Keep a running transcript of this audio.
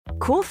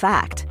Cool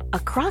fact, a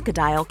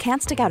crocodile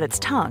can't stick out its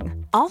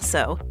tongue.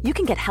 Also, you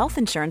can get health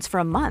insurance for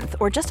a month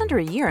or just under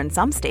a year in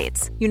some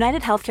states.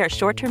 United Healthcare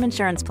short-term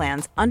insurance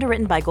plans,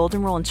 underwritten by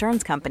Golden Rule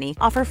Insurance Company,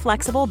 offer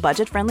flexible,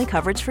 budget-friendly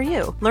coverage for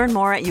you. Learn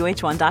more at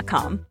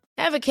uh1.com.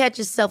 Ever catch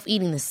yourself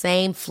eating the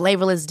same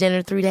flavorless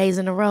dinner 3 days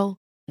in a row?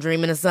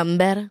 Dreaming of something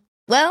better?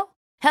 Well,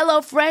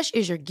 HelloFresh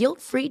is your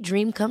guilt-free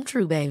dream come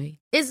true, baby.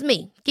 It's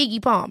me,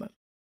 Keke Palmer.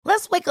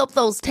 Let's wake up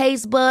those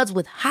taste buds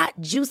with hot,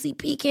 juicy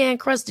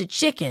pecan-crusted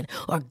chicken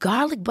or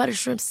garlic butter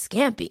shrimp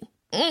scampi.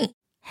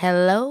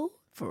 Hello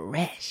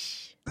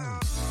Fresh.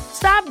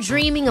 Stop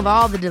dreaming of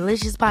all the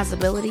delicious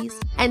possibilities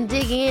and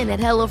dig in at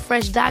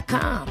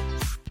HelloFresh.com.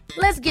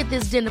 Let's get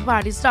this dinner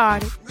party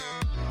started.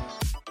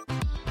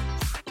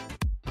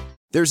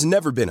 There's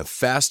never been a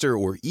faster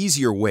or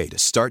easier way to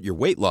start your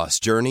weight loss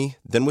journey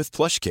than with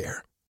PlushCare.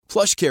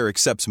 PlushCare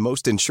accepts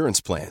most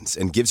insurance plans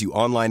and gives you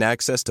online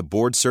access to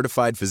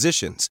board-certified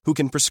physicians who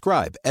can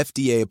prescribe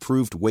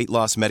FDA-approved weight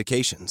loss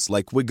medications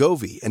like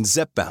Wegovy and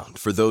Zepbound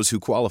for those who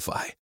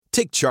qualify.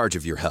 Take charge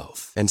of your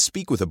health and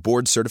speak with a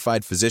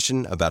board-certified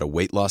physician about a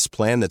weight loss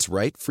plan that's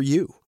right for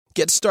you.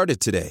 Get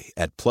started today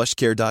at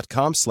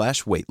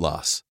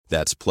plushcare.com/weight-loss.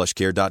 That's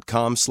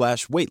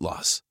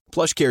plushcare.com/weight-loss.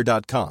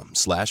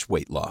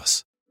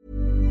 plushcare.com/weight-loss.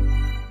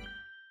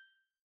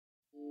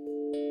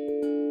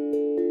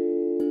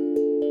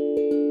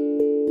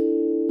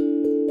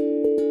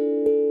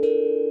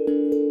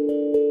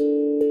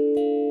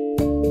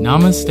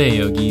 Namaste,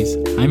 yogis.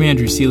 I'm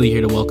Andrew Seeley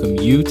here to welcome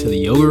you to the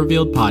Yoga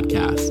Revealed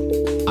podcast.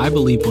 I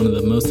believe one of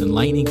the most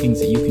enlightening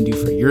things that you can do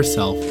for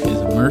yourself is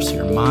immerse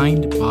your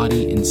mind,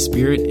 body, and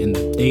spirit in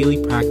the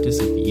daily practice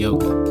of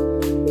yoga.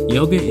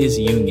 Yoga is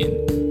union,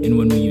 and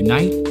when we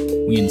unite,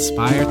 we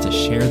inspire to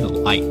share the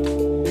light,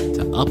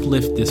 to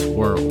uplift this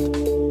world.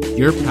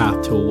 Your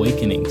path to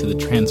awakening to the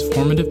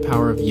transformative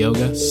power of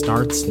yoga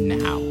starts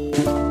now.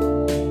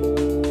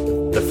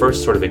 The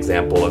first sort of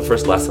example, the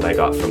first lesson I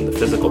got from the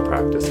physical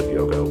practice of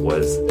yoga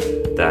was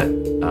that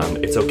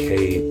it's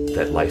okay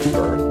that life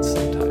burns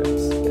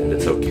sometimes, and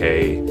it's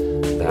okay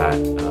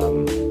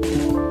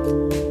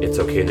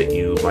that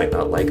you might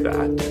not like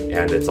that,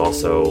 and it's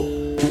also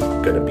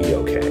going to be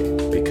okay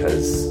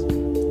because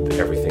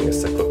everything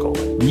is cyclical.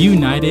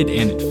 Reunited,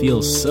 and it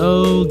feels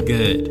so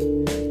good.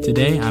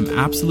 Today, I'm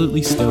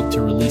absolutely stoked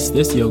to release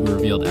this Yoga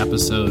Revealed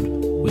episode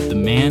with the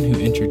man who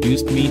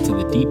introduced me to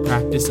the deep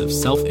practice of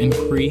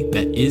self-inquiry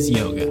that is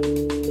yoga,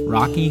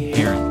 Rocky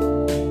Heron.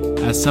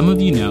 As some of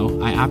you know,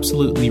 I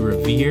absolutely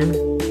revere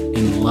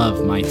and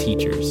love my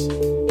teachers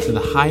to the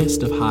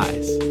highest of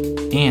highs.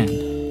 And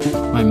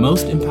my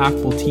most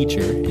impactful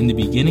teacher in the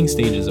beginning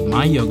stages of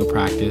my yoga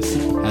practice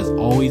has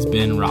always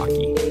been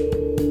Rocky.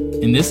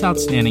 In this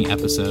outstanding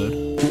episode,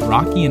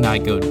 Rocky and I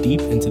go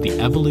deep into the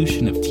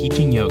evolution of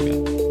teaching yoga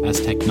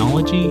as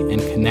technology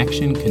and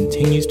connection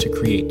continues to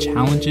create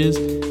challenges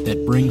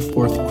that bring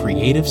forth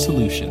creative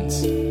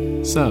solutions.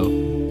 So,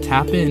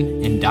 tap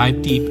in and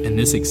dive deep in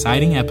this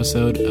exciting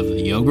episode of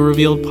the Yoga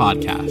Revealed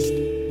podcast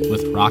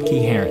with Rocky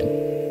Heron.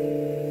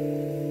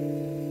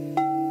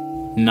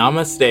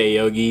 Namaste,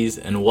 yogis,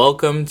 and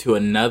welcome to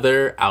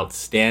another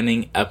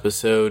outstanding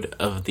episode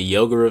of the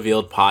Yoga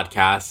Revealed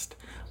podcast.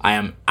 I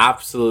am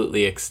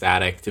absolutely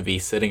ecstatic to be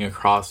sitting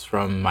across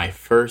from my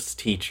first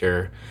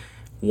teacher,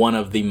 one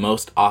of the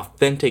most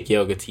authentic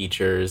yoga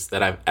teachers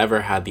that I've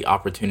ever had the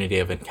opportunity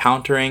of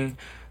encountering,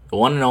 the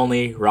one and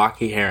only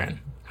Rocky Heron.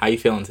 How you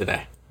feeling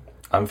today?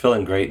 I'm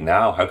feeling great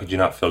now. How could you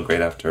not feel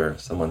great after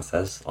someone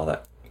says all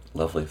that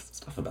lovely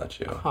stuff about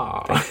you?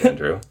 Aww. Thanks,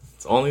 Andrew.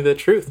 It's only the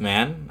truth,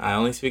 man. I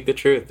only speak the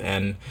truth,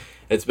 and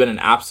it's been an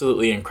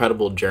absolutely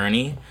incredible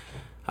journey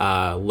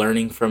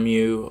learning from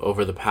you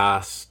over the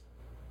past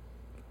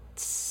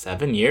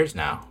 7 years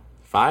now.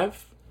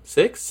 5,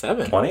 6,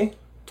 7. 20?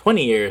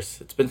 20 years.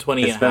 It's been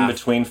 20 It's and a been half.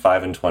 between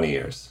 5 and 20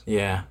 years.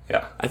 Yeah.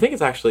 Yeah. I think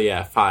it's actually,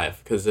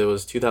 5, because it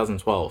was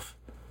 2012.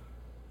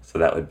 So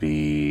that would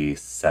be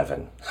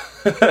 7.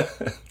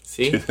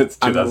 See? It's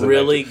I'm 2019.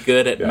 really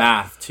good at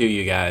math, too,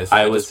 you guys.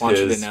 I just want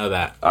you to know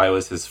that. I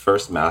was his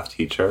first math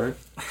teacher.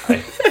 I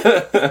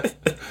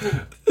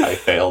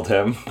failed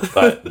him,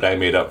 but I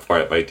made up for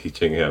it by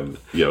teaching him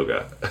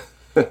yoga.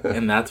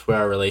 And that's where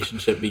our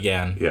relationship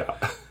began. Yeah.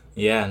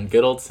 Yeah, in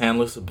good old San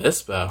Luis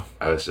Obispo.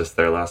 I was just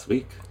there last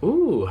week.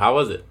 Ooh, how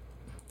was it?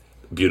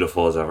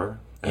 Beautiful as ever,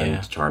 and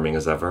Yeah. charming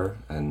as ever,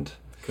 and...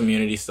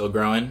 Community still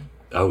growing?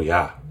 Oh,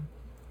 yeah.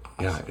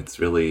 Awesome. Yeah, it's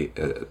really...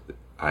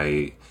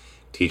 I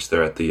teach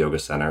there at the yoga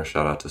center.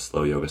 Shout out to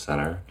Slow Yoga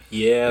Center.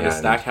 Yeah, the And-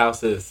 Stack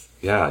Houses.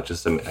 Yeah,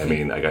 just, I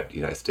mean,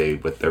 I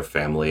stayed with their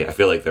family. I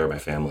feel like they're my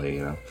family,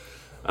 and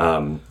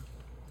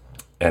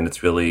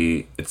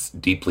it's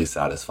deeply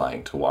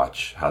satisfying to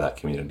watch how that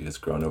community has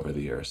grown over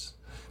the years.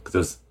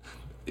 Because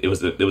it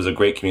was a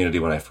great community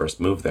when I first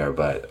moved there,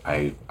 but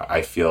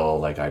I feel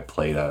like I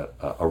played a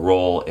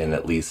role in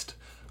at least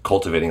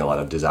cultivating a lot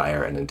of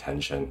desire and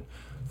intention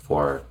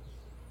for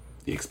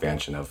the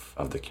expansion of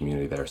the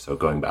community there. So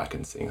going back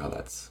and seeing how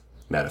that's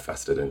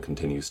manifested and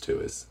continues to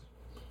is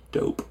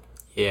dope.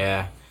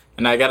 Yeah.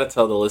 And I got to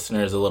tell the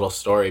listeners a little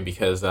story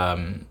because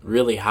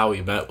really how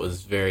we met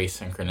was very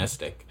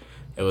synchronistic.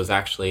 It was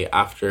actually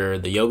after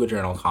the Yoga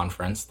Journal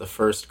conference, the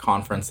first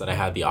conference that I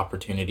had the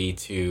opportunity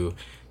to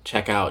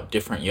check out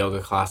different yoga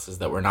classes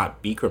that were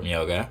not Bikram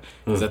yoga,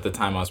 because at the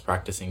time I was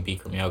practicing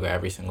Bikram yoga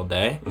every single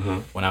day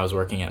when I was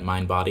working at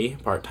Mind Body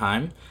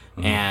part-time.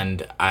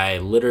 And I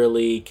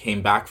literally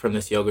came back from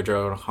this Yoga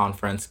Journal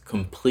conference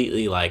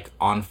completely like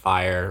on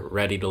fire,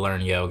 ready to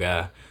learn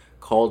yoga,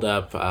 called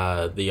up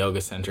the yoga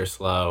center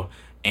SLO,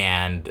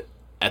 and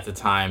at the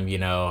time,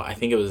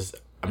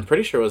 I'm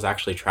pretty sure it was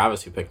actually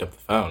Travis who picked up the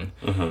phone.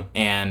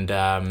 And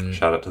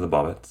shout out to the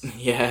Bobbits.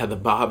 Yeah, the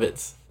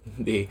Bobbits,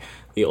 the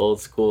old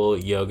school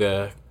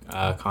yoga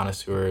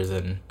connoisseurs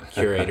and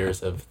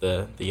curators of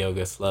the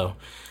yoga SLO.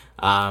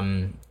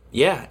 And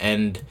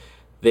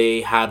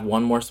they had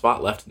one more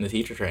spot left in the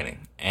teacher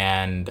training,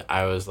 and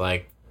I was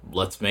like,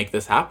 let's make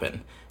this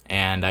happen.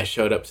 And I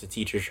showed up to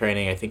teacher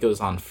training. I think it was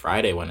on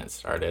Friday when it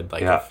started.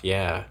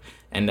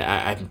 And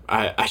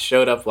I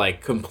showed up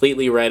like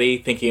completely ready,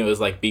 thinking it was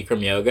like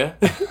Bikram yoga,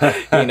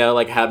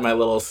 had my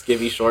little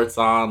skivvy shorts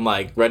on,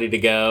 like ready to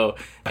go.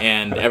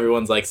 And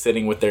everyone's like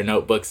sitting with their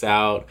notebooks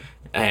out.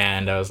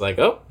 And I was like,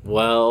 oh,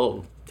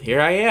 well,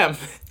 here I am.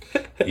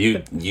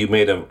 You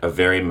made a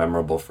very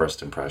memorable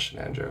first impression,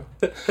 Andrew.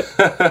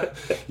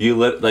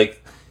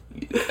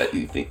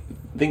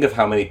 Think of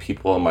how many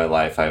people in my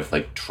life I've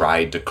like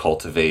tried to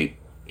cultivate,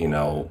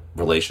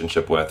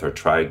 relationship with, or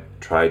tried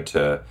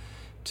to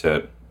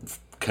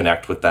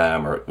connect with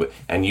them,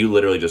 and you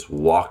literally just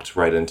walked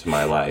right into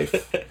my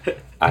life.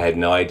 I had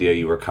no idea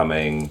you were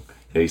coming.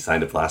 You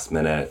signed up last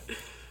minute,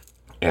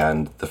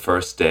 and the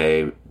first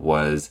day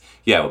was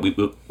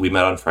we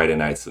met on Friday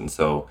nights, and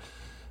so.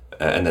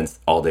 And then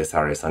all day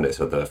Saturday, Sunday.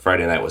 So the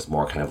Friday night was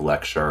more kind of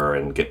lecture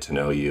and get to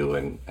know you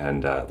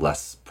and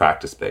less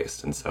practice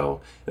based. And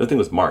so the thing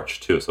was March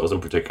too, so it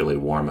wasn't particularly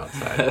warm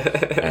outside.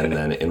 And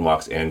then in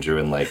walks Andrew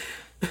in like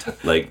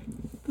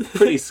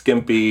pretty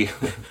skimpy.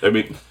 I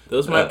mean,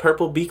 those are my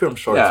purple Bikram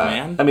shorts,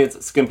 man. I mean,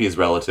 skimpy is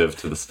relative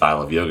to the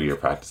style of yoga you're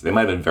practicing. They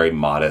might have been very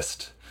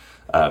modest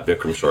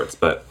Bikram shorts,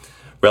 but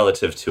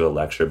relative to a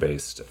lecture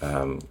based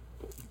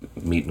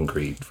meet and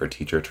greet for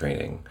teacher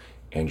training,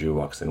 Andrew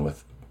walks in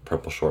with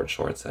purple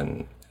shorts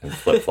and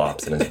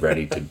flip-flops and is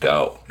ready to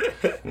go.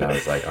 And I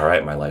was like, all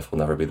right, my life will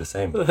never be the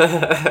same. And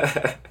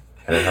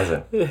it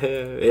hasn't.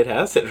 It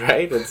hasn't,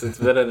 right? It's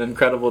been an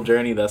incredible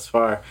journey thus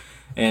far.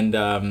 And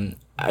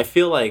I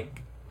feel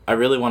like I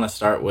really want to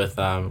start with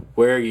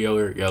where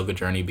your yoga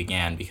journey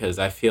began, because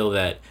I feel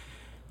that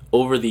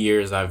over the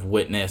years I've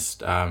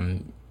witnessed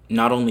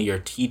not only your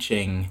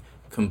teaching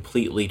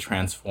completely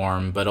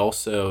transform, but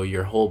also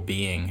your whole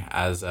being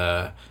as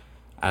a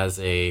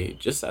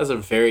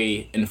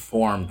very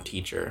informed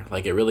teacher.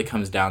 Like, it really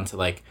comes down to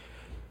like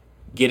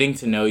getting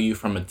to know you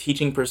from a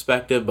teaching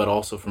perspective, but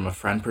also from a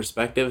friend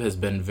perspective has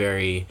been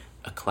very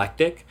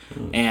eclectic.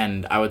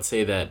 And I would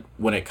say that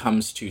when it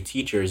comes to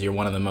teachers, you're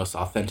one of the most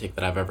authentic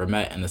that I've ever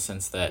met, in the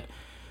sense that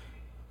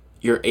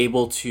you're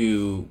able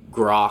to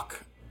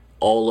grok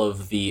all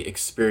of the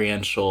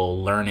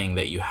experiential learning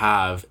that you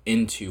have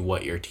into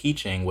what you're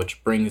teaching,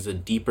 which brings a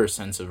deeper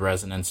sense of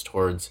resonance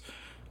towards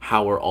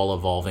how we're all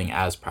evolving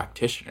as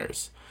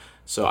practitioners.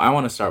 So I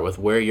want to start with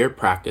where your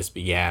practice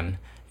began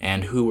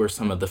and who were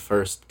some of the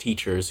first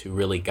teachers who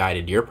really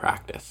guided your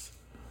practice.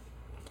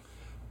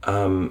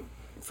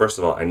 First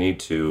of all, I need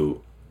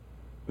to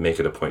make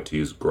it a point to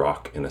use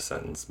grok in a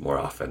sentence more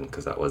often,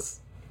 because that was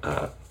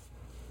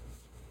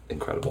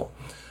incredible.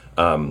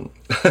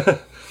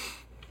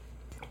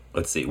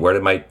 Let's see, where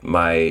did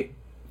my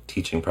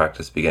teaching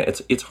practice begin?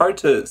 It's hard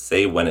to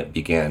say when it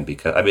began,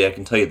 because I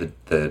can tell you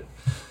that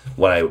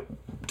when I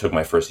took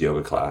my first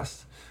yoga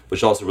class,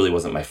 which also really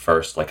wasn't my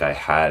first, like I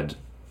had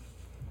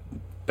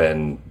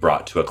been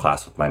brought to a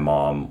class with my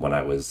mom when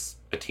I was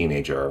a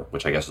teenager,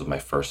 which I guess was my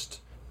first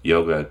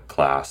yoga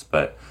class.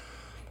 But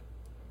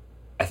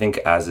I think,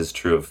 as is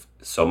true of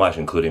so much,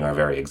 including our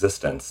very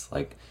existence,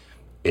 like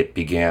it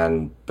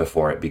began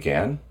before it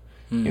began.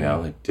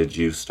 Like, did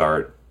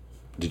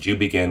you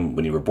begin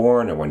when you were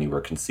born, or when you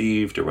were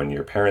conceived, or when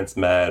your parents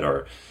met,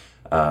 or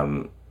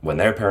when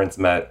their parents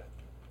met?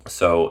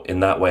 So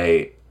in that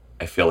way,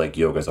 I feel like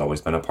yoga has always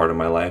been a part of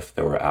my life.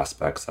 There were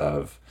aspects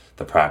of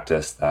the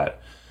practice that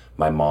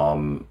my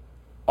mom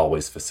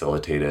always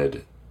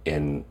facilitated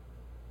in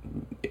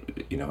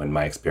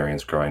my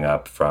experience growing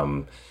up.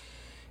 From,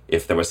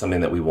 if there was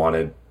something that we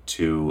wanted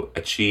to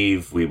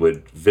achieve, we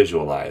would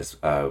visualize.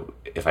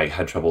 If I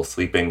had trouble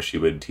sleeping, she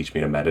would teach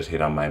me to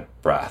meditate on my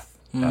breath.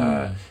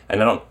 And I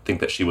don't think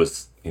that she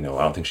was, I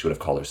don't think she would have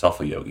called herself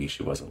a yogi.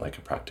 She wasn't like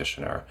a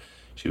practitioner.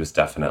 She was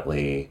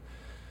definitely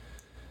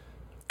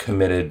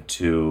committed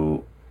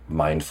to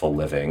mindful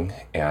living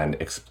and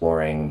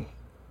exploring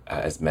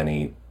as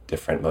many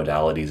different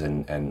modalities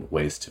and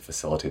ways to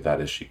facilitate that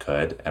as she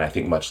could. And I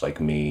think, much like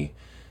me,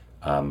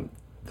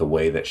 the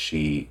way that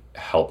she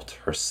helped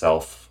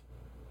herself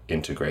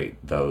integrate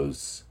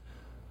those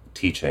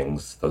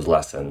teachings, those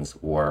lessons,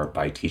 were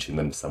by teaching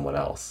them to someone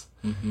else.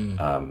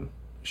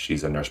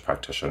 She's a nurse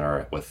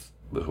practitioner with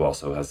who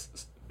also has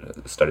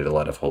studied a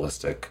lot of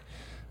holistic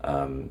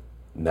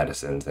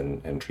medicines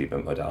and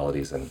treatment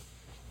modalities. And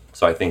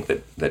so I think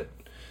that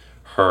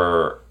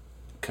her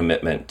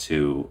commitment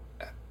to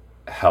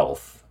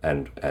health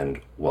and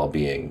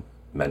well-being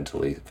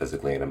mentally,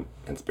 physically, and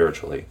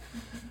spiritually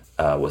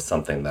was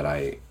something that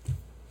I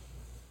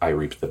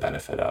reaped the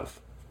benefit of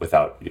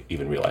without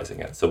even realizing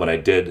it. So when I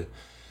did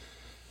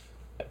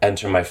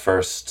enter my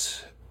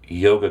first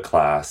yoga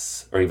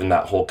class, or even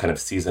that whole kind of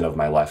season of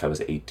my life, I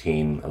was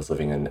 18, I was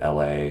living in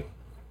LA.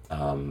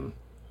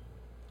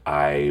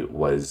 I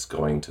was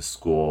going to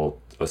school,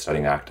 I was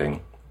studying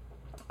acting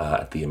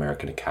at the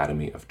American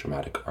Academy of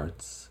Dramatic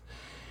Arts.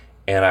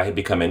 And I had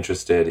become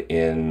interested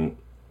in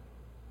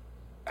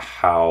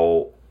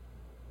how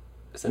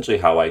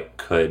I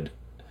could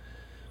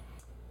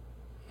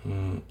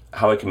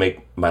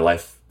make my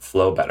life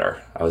flow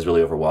better. I was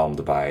really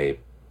overwhelmed by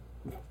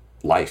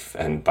life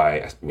and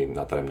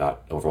not that I'm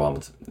not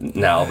overwhelmed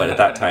now, but at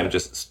that time,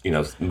 just,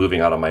 moving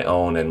out on my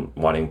own and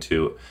wanting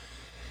to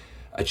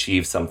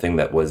achieve something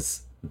that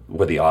was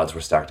where the odds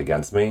were stacked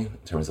against me in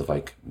terms of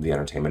like the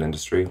entertainment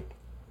industry.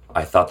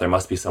 I thought there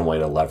must be some way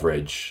to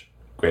leverage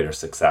greater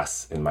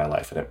success in my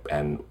life.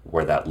 And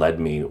where that led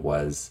me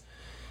was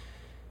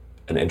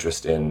an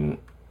interest in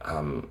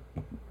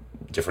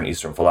different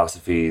Eastern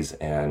philosophies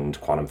and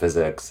quantum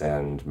physics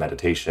and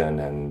meditation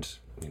and,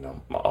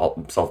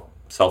 all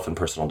self and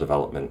personal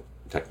development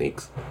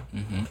techniques.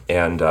 Mm-hmm.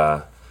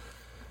 And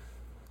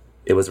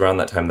it was around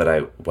that time that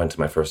I went to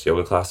my first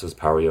yoga class. It was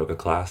power yoga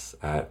class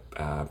at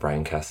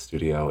Brian Kest's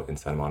studio in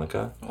Santa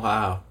Monica.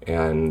 Wow.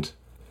 And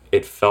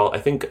it felt, I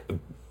think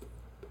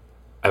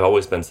I've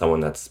always been someone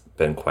that's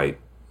been quite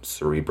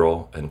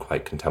cerebral and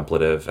quite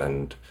contemplative,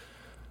 and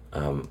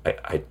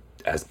I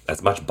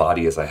as much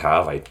body as I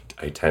have, I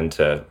tend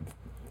to,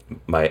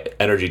 my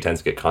energy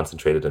tends to get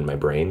concentrated in my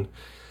brain.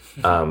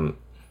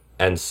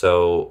 And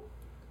so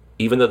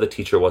even though the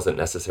teacher wasn't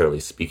necessarily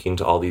speaking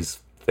to all these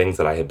things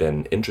that I had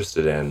been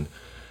interested in,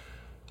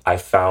 I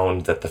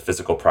found that the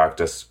physical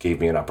practice gave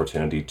me an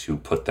opportunity to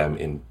put them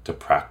into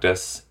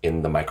practice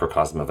in the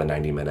microcosm of a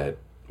 90-minute,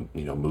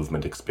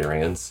 movement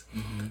experience.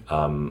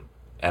 Mm-hmm.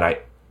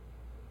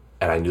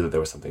 And I knew that there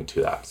was something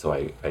to that. So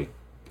I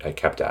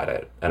kept at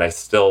it. And I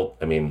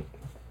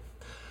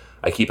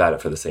keep at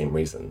it for the same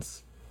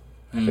reasons.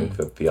 I think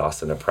that the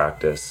asana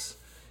practice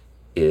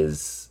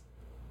is,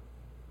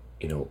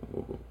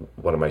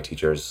 one of my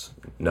teachers,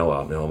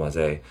 Noah Maze,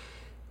 I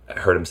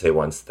heard him say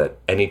once that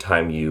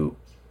anytime you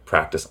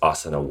practice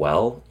asana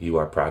well,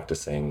 you're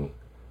putting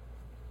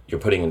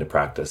into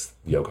practice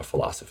yoga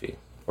philosophy,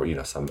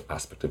 or, some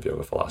aspect of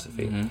yoga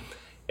philosophy. Mm-hmm.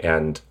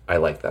 And I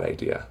like that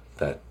idea,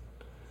 that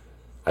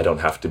I don't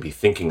have to be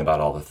thinking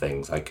about all the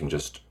things. I can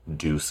just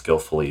do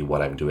skillfully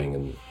what I'm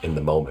doing in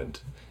the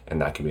moment.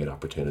 And that can be an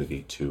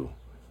opportunity to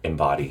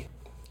embody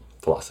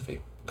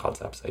philosophy,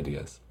 concepts,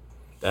 ideas.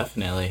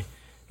 Definitely.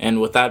 And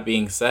with that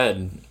being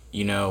said,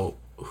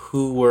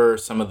 who were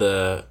some of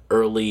the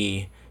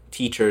early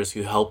teachers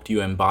who helped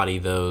you embody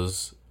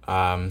those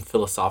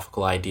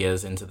philosophical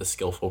ideas into the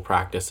skillful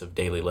practice of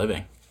daily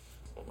living?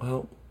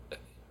 Well,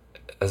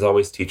 as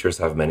always, teachers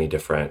have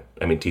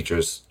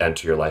teachers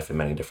enter your life in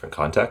many different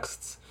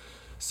contexts.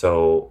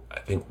 So I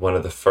think one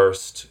of the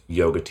first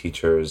yoga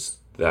teachers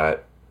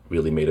that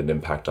really made an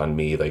impact on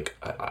me,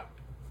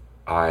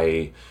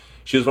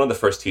 she was one of the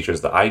first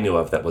teachers that I knew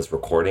of that was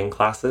recording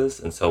classes.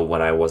 And so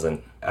when I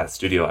wasn't at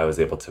studio, I was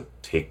able to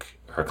take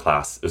her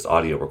class. It was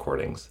audio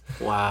recordings.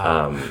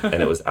 Wow. And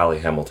it was Allie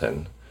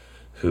Hamilton,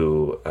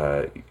 who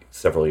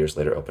several years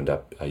later opened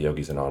up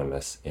Yogis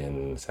Anonymous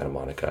in Santa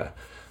Monica.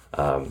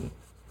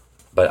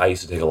 But I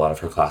used to take a lot of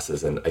her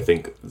classes, and I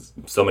think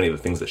so many of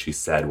the things that she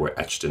said were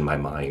etched in my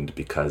mind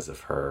because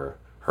of her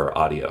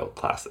audio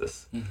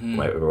classes. Mm-hmm.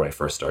 When I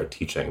first started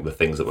teaching, the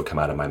things that would come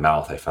out of my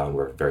mouth I found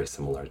were very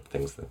similar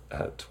things to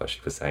what she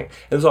was saying.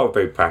 And it was all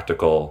very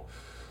practical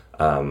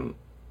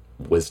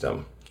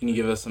wisdom. Can you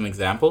give us some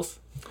examples?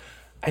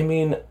 I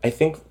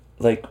think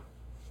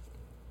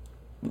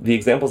the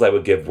examples I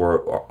would give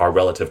are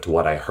relative to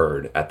what I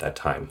heard at that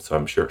time. So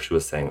I'm sure she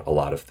was saying a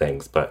lot of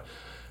things, but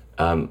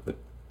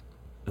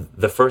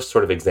the first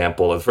sort of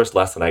example, or the first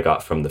lesson I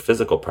got from the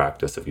physical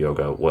practice of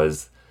yoga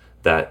was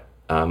that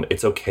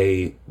it's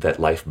okay that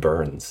life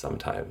burns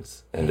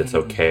sometimes, and it's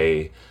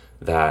okay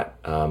that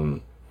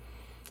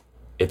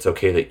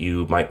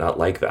you might not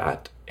like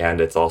that,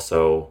 and it's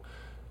also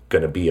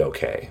going to be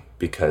okay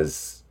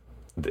because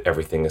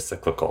everything is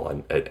cyclical.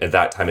 And at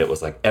that time, it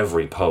was like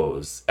every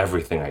pose,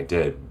 everything I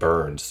did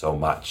burned so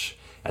much,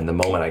 and the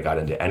moment I got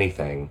into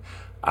anything,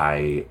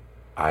 I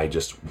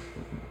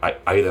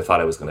either thought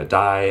I was going to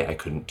die, I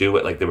couldn't do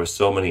it. There was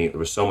so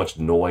much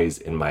noise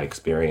in my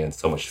experience,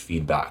 so much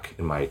feedback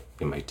in my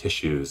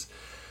tissues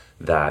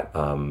that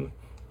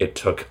it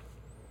took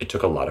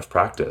a lot of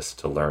practice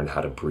to learn how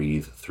to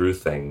breathe through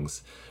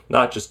things,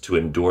 not just to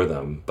endure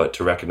them, but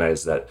to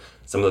recognize that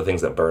some of the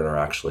things that burn are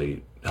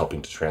actually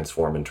helping to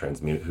transform and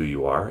transmute who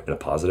you are in a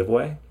positive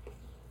way.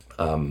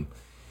 And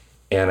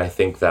I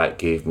think that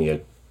gave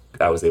me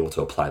I was able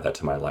to apply that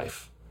to my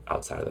life.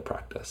 outside of the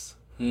practice.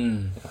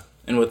 Yeah.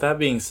 And with that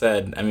being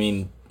said, I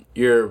mean,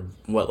 you're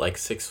what, like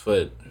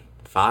 6'5"?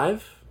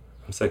 I'm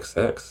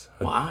 6'6".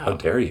 Wow. How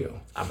dare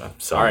you? I'm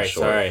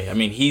sorry. I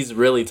mean, he's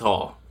really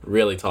tall.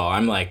 Really tall.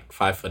 I'm like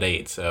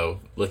 5'8", so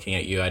looking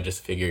at you, I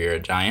just figure you're a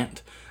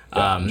giant.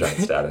 Yeah,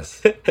 giant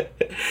status.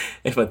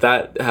 And with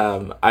that,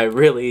 I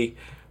really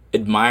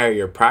admire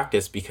your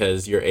practice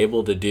because you're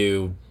able to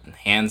do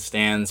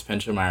handstands,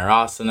 Pancha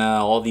Mayurasana,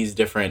 all these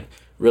different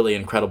really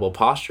incredible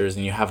postures,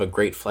 and you have a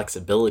great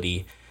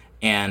flexibility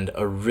and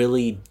a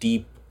really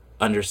deep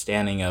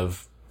understanding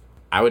of,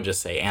 I would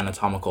just say,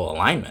 anatomical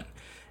alignment.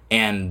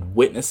 And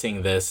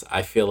witnessing this,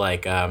 I feel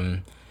like,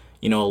 a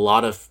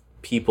lot of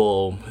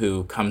people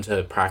who come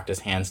to practice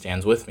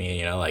handstands with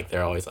me, like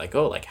they're always like,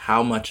 oh, like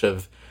how much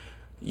of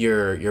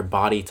your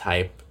body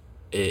type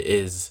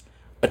is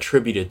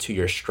attributed to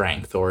your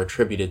strength or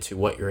attributed to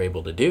what you're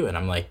able to do. And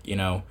I'm like,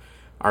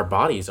 our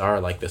bodies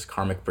are like this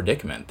karmic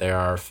predicament. They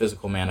are a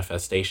physical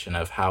manifestation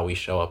of how we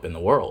show up in the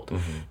world.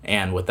 Mm-hmm.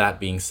 And with that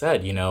being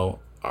said,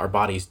 our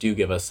bodies do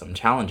give us some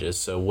challenges.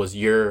 So was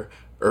your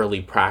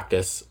early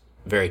practice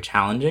very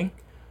challenging?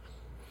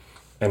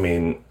 I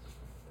mean,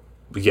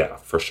 yeah,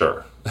 for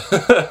sure.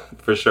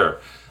 For sure.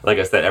 Like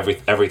I said,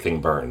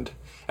 everything burned.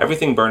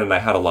 Everything burned, and I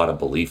had a lot of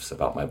beliefs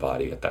about my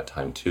body at that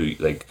time too.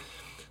 Like,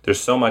 there's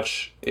so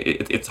much,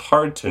 it's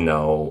hard to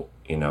know,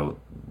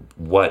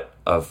 what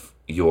of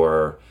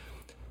your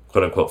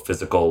quote unquote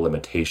physical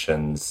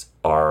limitations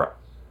are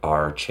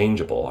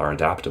changeable, are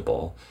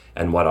adaptable,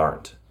 and what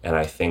aren't. And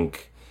I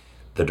think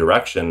the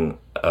direction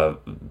of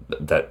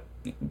that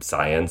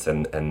science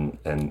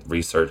and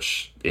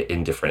research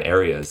in different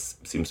areas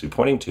seems to be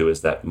pointing to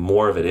is that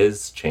more of it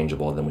is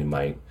changeable than we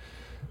might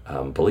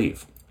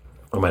believe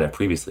or might have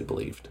previously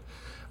believed.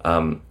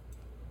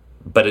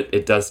 But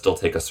it does still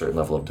take a certain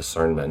level of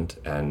discernment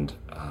and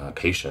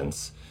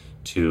patience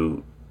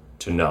to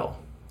know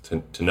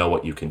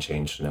what you can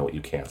change, to know what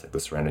you can't, like the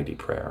Serenity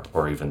Prayer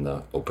or even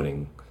the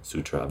opening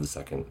sutra of the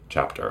second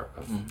chapter.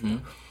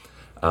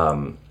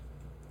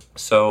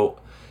 So,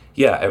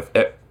 yeah,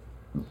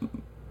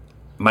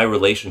 my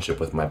relationship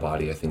with my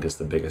body, I think, is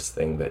the biggest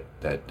thing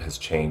that has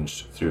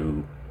changed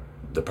through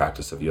the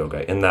practice of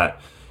yoga. In that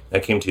I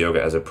came to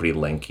yoga as a pretty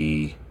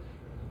lanky,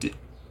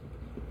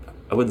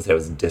 I wouldn't say I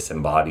was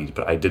disembodied,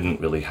 but I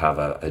didn't really have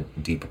a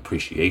deep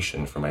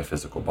appreciation for my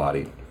physical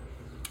body.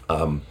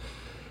 And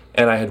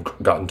I had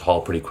gotten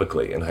tall pretty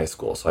quickly in high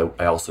school, so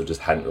I also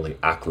just hadn't really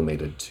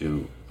acclimated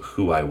to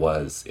who I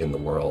was in the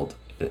world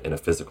in a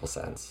physical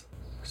sense.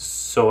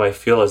 So I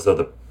feel as though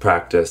the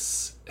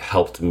practice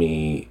helped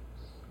me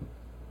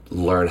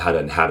learn how to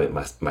inhabit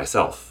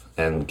myself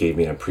and gave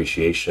me an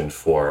appreciation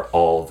for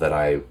all that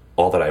I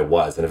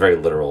was in a very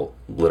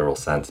literal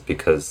sense,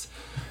 because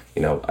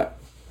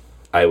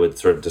I would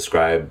sort of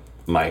describe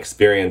my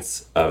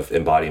experience of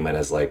embodiment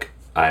as like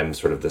I'm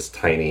sort of this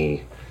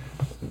tiny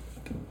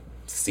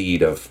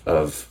seed of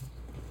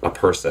a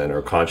person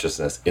or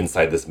consciousness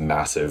inside this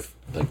massive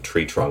like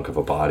tree trunk of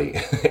a body.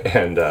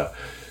 And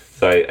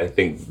so I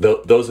think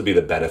those would be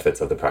the benefits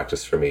of the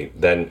practice for me.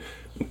 Then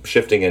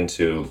shifting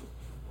into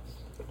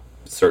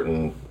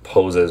certain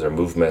poses or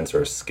movements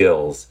or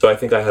skills. So I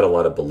think I had a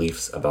lot of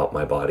beliefs about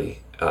my body,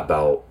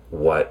 about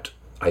what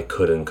I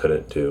could and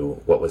couldn't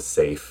do, what was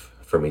safe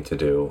for me to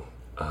do,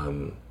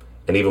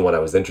 and even what I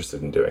was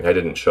interested in doing. I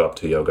didn't show up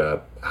to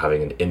yoga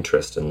having an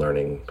interest in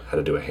learning how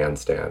to do a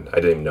handstand. I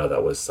didn't even know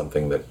that was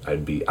something that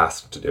I'd be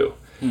asked to do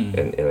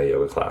in a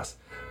yoga class.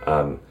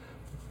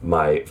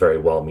 My very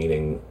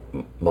well-meaning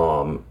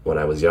mom, when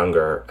I was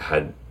younger,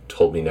 had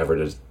told me never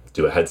to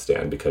do a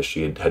headstand because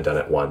she had done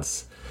it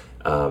once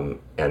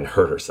and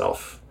hurt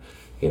herself,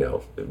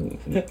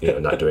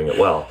 not doing it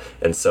well.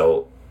 And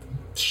so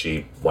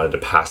she wanted to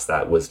pass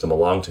that wisdom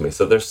along to me.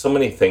 So there's so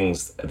many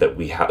things that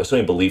we have, so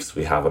many beliefs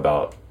we have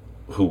about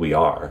who we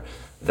are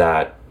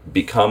that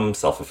become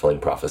self-fulfilling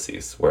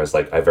prophecies. Whereas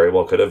like I very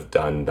well could have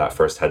done that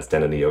first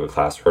headstand in a yoga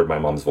class, heard my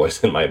mom's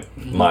voice in my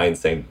mind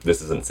saying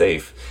this isn't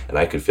safe, and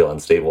I could feel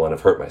unstable and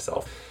have hurt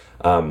myself.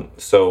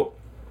 So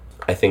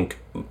I think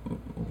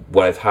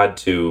what I've had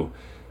to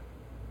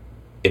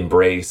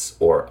embrace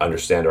or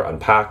understand or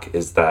unpack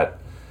is that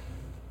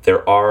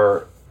there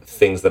are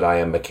things that I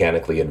am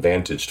mechanically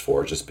advantaged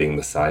for, just being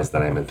the size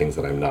that I am, and things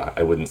that I'm not.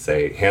 I wouldn't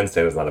say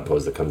handstand is not a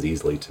pose that comes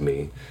easily to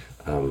me.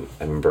 I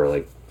remember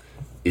like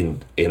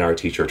in our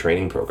teacher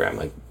training program,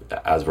 like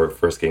as we're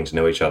first getting to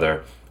know each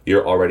other,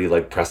 you're already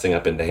like pressing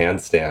up into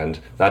handstand,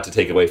 not to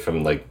take away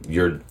from like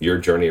your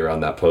journey around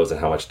that pose and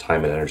how much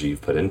time and energy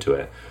you've put into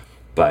it.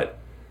 But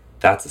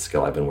that's a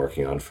skill I've been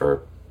working on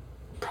for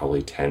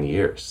probably 10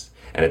 years.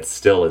 And it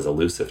still is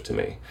elusive to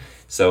me.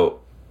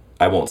 So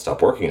I won't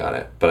stop working on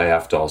it, but I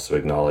have to also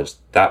acknowledge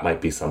that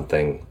might be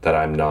something that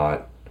I'm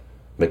not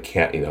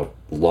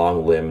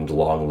long-limbed,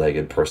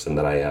 long-legged person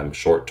that I am,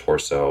 short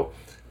torso.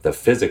 The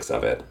physics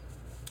of it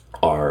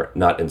are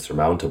not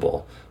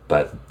insurmountable,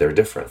 but they're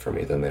different for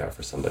me than they are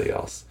for somebody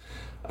else.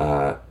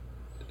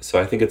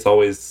 So I think it's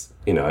always,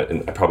 and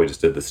I probably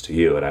just did this to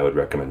you, and I would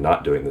recommend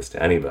not doing this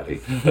to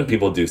anybody, but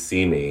people do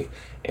see me,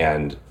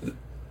 and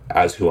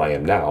as who I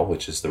am now,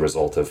 which is the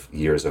result of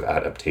years of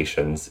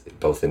adaptations,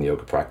 both in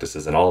yoga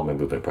practices and all of my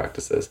movement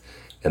practices.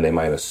 And they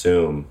might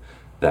assume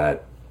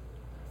that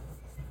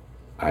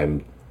I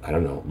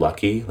don't know,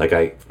 lucky. Like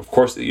of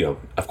course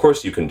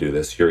you can do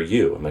this. You're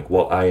you. I'm like,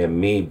 well, I am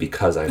me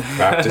because I've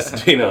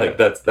practiced, like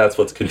that's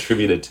what's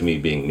contributed to me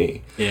being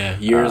me. Yeah.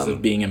 Years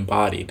of being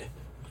embodied.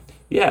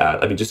 Yeah.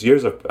 I mean, just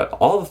years of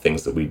all the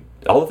things that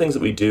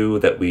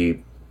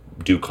we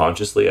do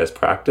consciously as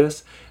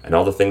practice, and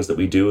all the things that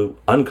we do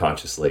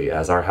unconsciously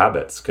as our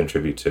habits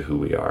contribute to who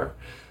we are.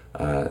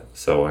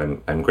 So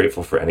I'm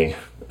grateful for any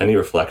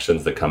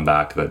reflections that come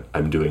back that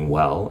I'm doing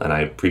well, and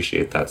I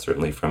appreciate that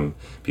certainly from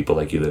people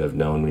like you that have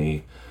known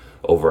me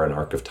over an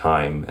arc of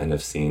time and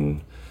have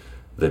seen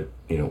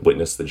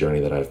witnessed the journey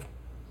that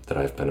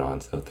I've been on.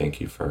 So thank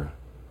you for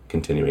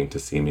continuing to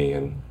see me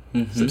and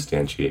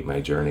substantiate my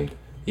journey.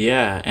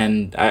 Yeah,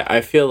 and I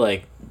feel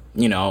like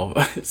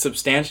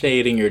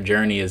substantiating your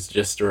journey is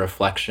just a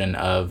reflection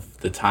of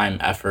the time,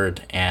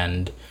 effort,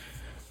 and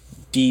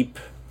deep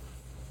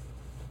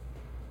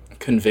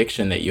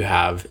conviction that you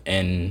have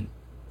in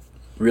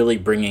really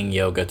bringing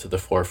yoga to the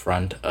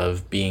forefront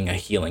of being a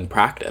healing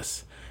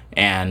practice.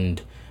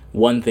 And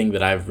one thing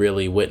that I've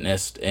really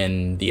witnessed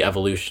in the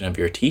evolution of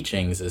your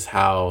teachings is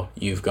how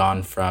you've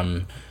gone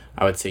from,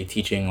 I would say,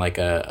 teaching like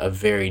a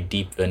very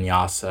deep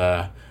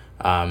vinyasa,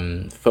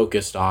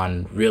 focused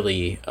on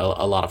really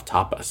a lot of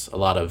tapas, a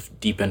lot of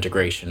deep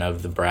integration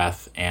of the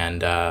breath,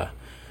 and a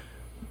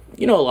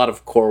lot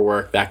of core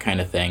work, that kind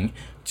of thing,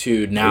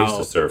 to now... I used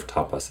to serve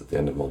tapas at the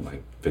end of all my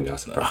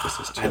vinyasa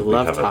practices too. I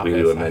love tapas. We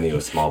do a menu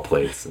of small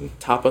plates. And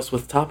tapas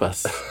with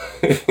tapas.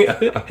 Yeah,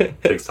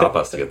 it takes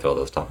tapas to get through all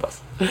those tapas.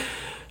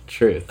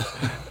 Truth.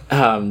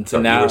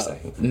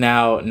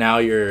 Now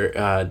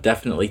you're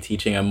definitely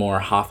teaching a more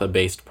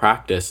hatha-based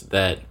practice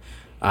that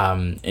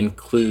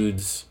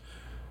includes,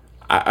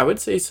 I would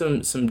say,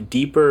 some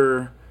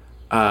deeper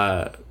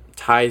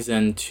ties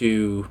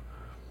into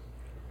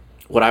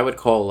what I would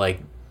call like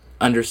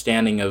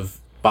understanding of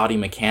body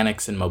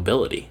mechanics and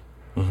mobility.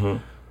 Mm-hmm.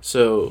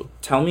 So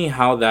tell me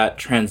how that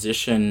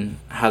transition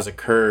has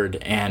occurred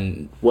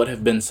and what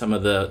have been some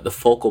of the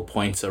focal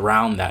points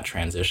around that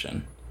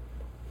transition.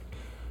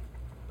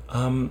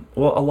 Well,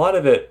 a lot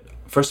of it,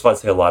 first of all, I'd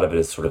say a lot of it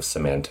is sort of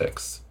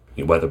semantics.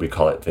 Whether we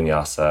call it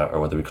vinyasa or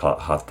whether we call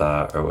it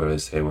hatha, or whether we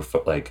say we're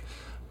like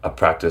a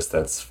practice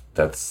that's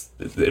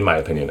in my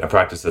opinion, a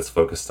practice that's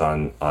focused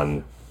on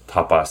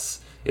tapas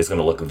is going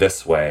to look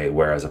this way,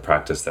 whereas a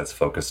practice that's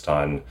focused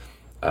on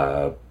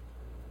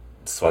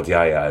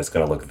swadhyaya is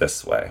going to look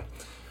this way.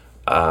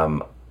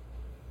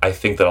 I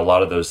think that a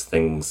lot of those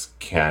things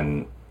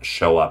can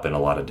show up in a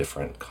lot of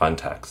different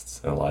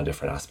contexts and a lot of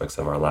different aspects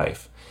of our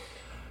life.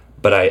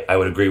 But I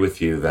would agree with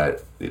you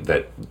that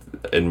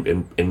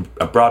in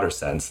a broader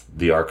sense,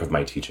 the arc of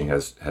my teaching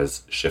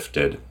has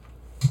shifted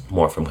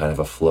more from kind of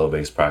a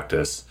flow-based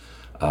practice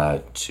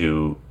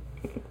to,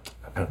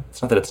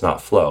 it's not that it's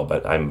not flow,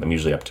 but I'm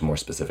usually up to more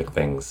specific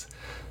things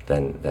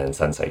than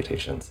sun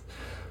salutations.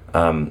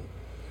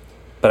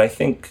 But I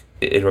think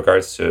in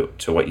regards to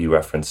what you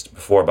referenced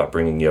before about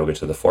bringing yoga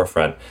to the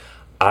forefront,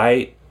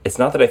 it's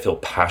not that I feel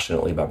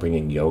passionately about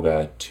bringing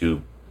yoga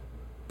to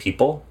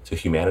people, to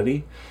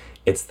humanity.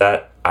 It's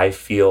that I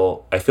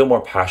feel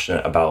more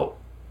passionate about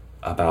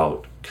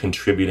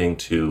contributing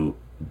to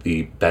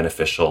the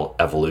beneficial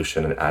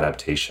evolution and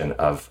adaptation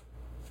of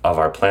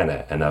our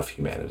planet and of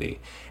humanity.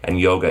 And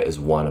yoga is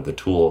one of the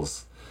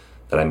tools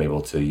that I'm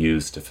able to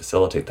use to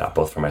facilitate that,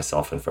 both for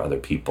myself and for other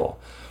people.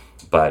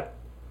 But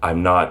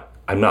I'm not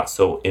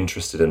so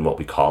interested in what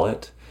we call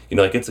it.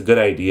 Like it's a good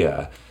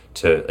idea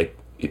to, like,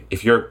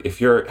 if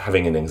you're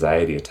having an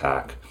anxiety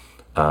attack,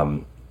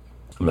 I'm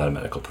not a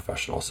medical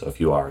professional, so if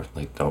you are,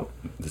 like,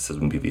 this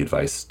wouldn't be the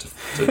advice to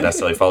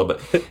necessarily follow,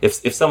 but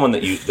if someone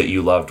that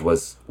you loved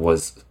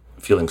was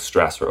feeling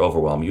stress or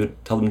overwhelm, you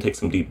would tell them to take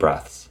some deep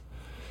breaths.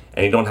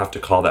 And you don't have to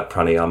call that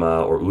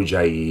pranayama or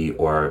ujjayi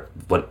or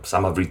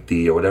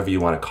samavriti or whatever you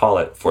want to call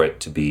it for it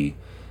to be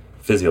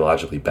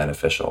physiologically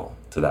beneficial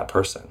to that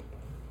person.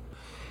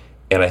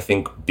 And I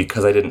think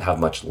because I didn't have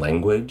much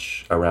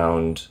language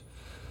around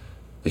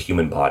the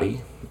human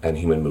body and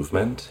human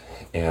movement,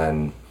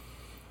 and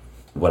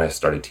when I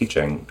started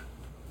teaching,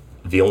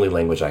 the only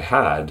language I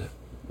had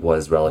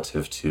was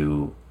relative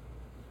to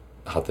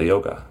hatha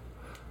yoga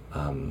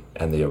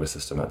and the yoga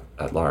system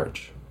at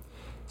large.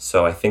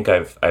 So I think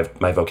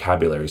my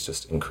vocabulary's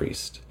just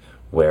increased,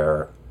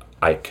 where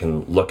I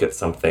can look at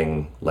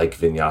something like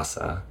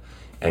vinyasa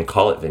and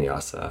call it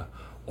vinyasa,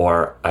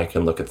 or I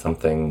can look at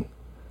something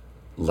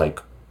like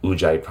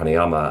ujjayi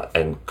pranayama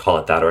and call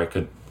it that, or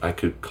I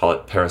could call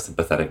it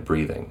parasympathetic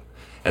breathing.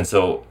 And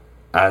so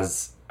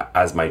as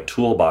my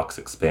toolbox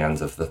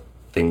expands of the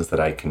things that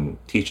I can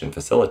teach and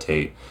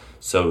facilitate,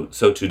 so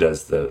too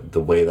does the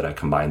way that I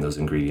combine those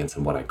ingredients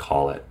and what I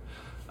call it.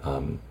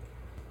 And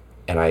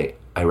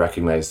I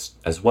recognize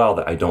as well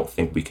that I don't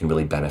think we can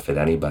really benefit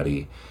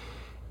anybody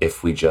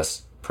if we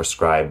just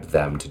prescribe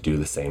them to do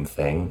the same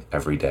thing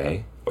every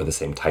day, or the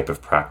same type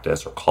of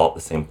practice, or call it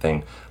the same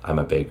thing. I'm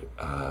a big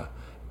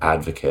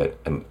advocate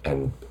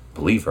and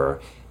believer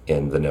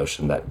in the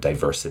notion that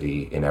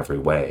diversity in every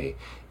way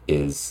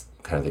is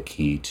kind of the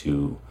key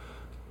to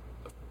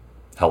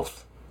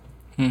health.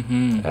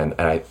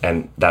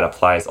 And that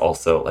applies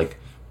also like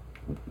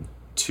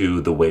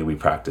to the way we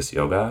practice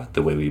yoga,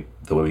 the way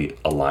we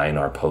align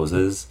our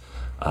poses,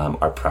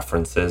 our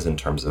preferences in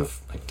terms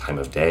of like time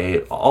of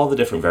day, all the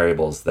different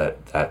variables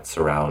that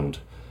surround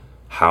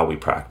how we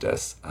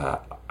practice.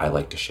 I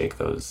like to shake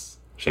those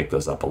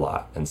up a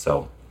lot, and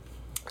so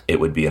it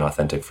would be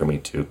inauthentic for me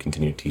to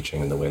continue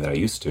teaching in the way that I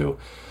used to,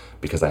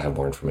 because I have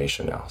more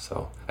information now.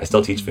 So I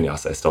still teach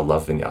vinyasa, I still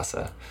love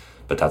vinyasa,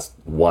 but that's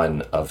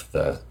one of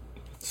the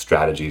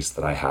strategies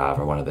that I have,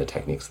 or one of the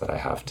techniques that I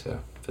have to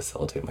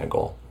facilitate my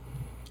goal.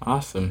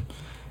 Awesome.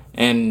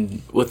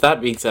 And with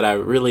that being said, I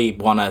really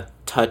want to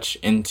touch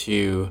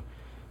into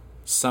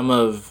some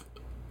of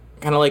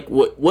kind of like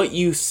what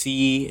you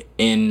see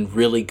in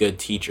really good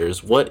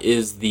teachers. What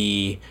is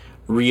the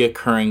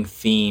reoccurring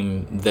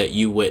theme that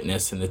you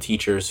witness in the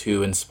teachers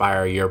who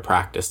inspire your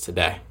practice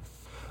today?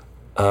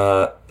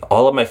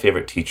 All of my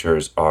favorite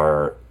teachers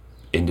are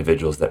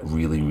individuals that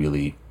really,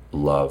 really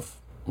love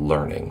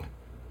learning.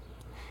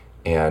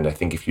 And I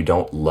think if you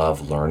don't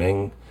love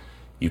learning,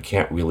 you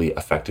can't really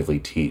effectively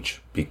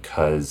teach,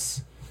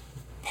 because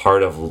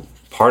part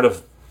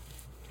of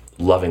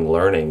loving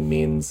learning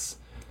means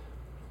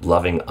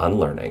loving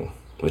unlearning,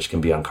 which can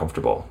be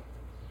uncomfortable,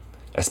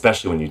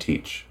 especially when you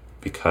teach,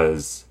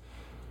 because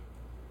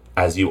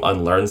as you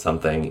unlearn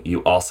something,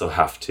 you also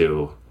have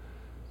to,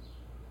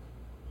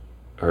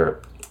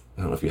 or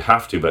I don't know if you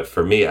have to, but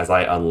for me, as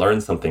I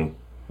unlearn something,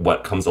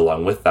 what comes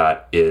along with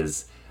that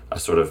is a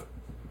sort of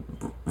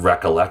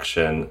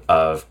recollection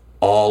of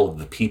all of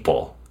the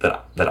people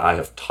that I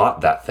have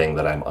taught that thing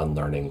that I'm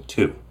unlearning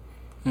to.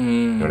 You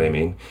know what I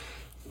mean?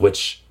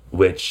 Which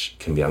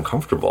can be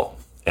uncomfortable,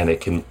 and it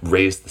can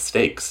raise the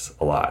stakes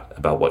a lot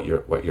about what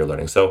you're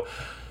learning. So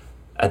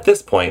at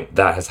this point,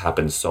 that has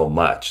happened so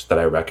much that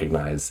I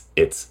recognize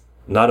it's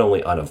not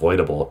only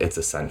unavoidable, it's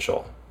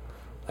essential.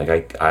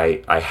 Like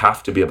I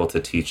have to be able to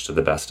teach to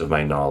the best of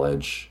my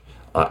knowledge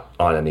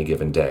on any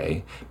given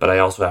day, but I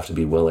also have to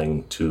be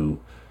willing to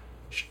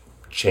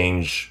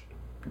change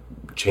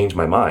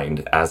my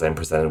mind as I'm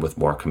presented with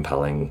more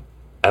compelling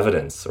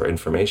evidence or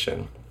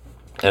information.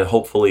 And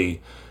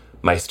hopefully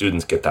my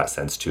students get that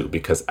sense too,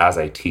 because as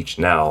I teach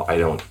now,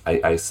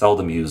 I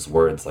seldom use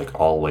words like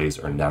always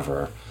or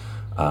never.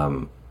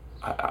 The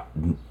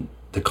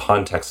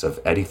context of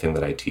anything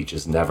that I teach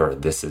is never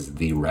this is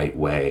the right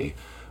way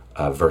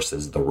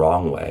versus the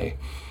wrong way.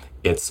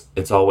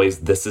 It's always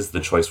this is the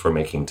choice we're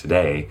making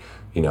today.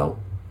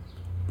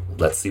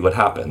 Let's see what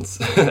happens.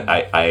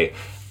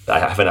 I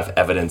have enough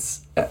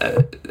evidence.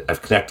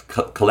 I've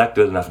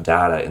collected enough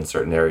data in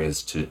certain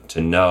areas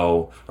to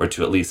know, or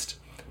to at least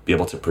be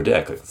able to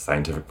predict, like the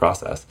scientific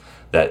process,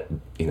 that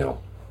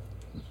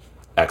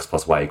X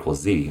plus Y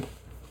equals Z.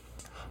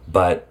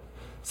 But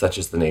such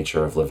is the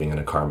nature of living in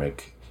a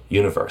karmic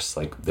universe.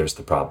 Like there's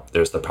the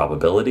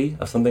probability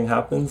of something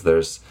happens.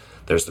 There's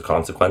the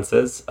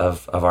consequences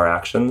of our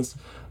actions.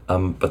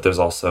 But there's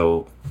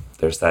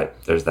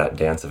that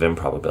dance of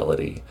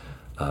improbability.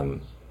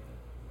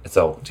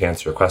 So to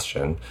answer your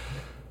question,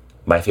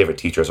 my favorite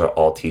teachers are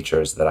all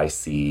teachers that I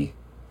see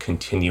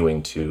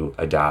continuing to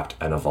adapt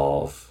and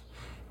evolve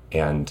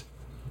and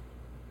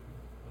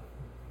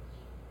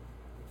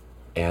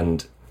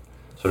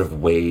sort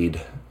of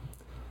wade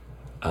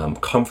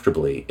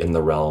comfortably in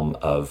the realm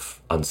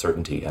of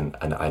uncertainty and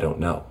I don't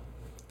know.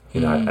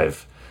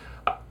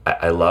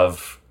 I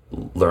love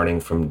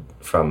learning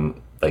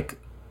from like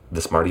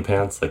the smarty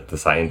pants, like the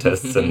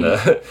scientists and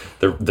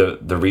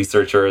the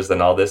researchers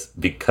and all this,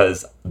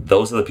 because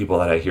those are the people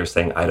that I hear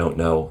saying I don't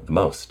know the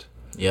most.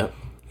 Yep.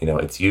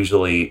 It's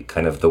usually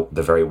kind of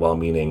the very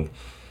well-meaning,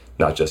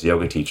 not just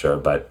yoga teacher,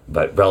 but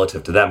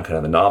relative to them, kind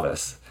of the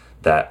novice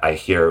that I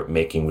hear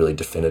making really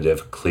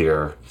definitive,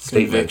 clear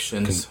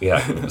statements.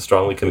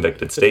 Strongly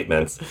convicted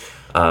statements.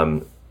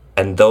 And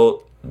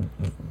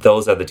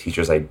those are the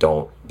teachers I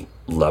don't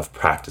love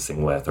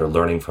practicing with or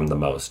learning from the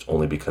most,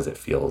 only because it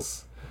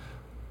feels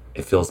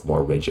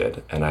more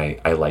rigid, and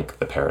I like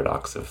the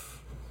paradox of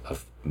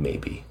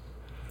maybe.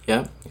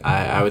 Yeah,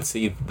 I would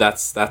say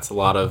that's a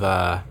lot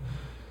of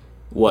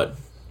what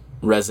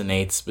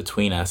resonates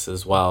between us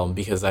as well,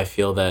 because I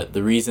feel that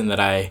the reason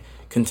that I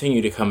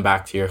continue to come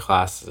back to your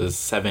classes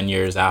 7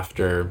 years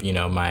after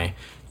my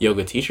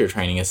yoga teacher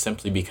training is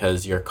simply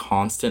because you're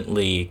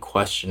constantly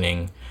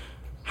questioning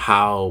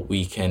how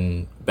we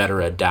can better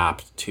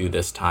adapt to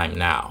this time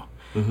now.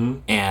 Mm-hmm.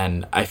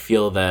 And I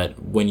feel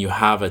that when you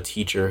have a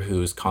teacher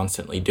who's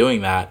constantly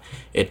doing that,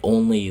 it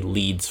only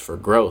leads for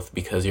growth,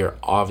 because you're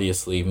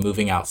obviously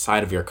moving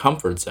outside of your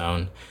comfort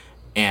zone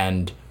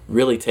and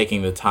really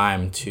taking the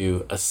time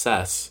to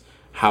assess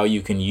how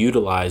you can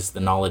utilize the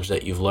knowledge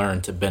that you've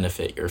learned to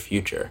benefit your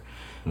future.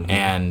 Mm-hmm.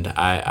 And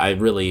I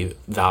really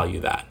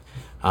value that.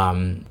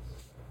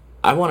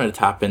 I wanted to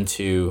tap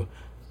into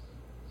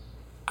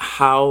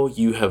how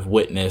you have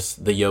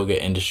witnessed the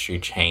yoga industry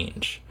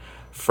change.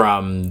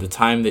 from the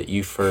time that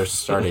you first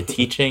started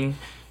teaching.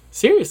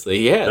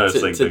 Seriously, yeah,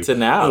 to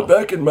now.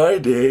 Back in my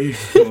day.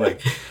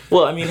 Like,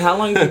 well, I mean, how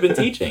long have you been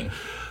teaching?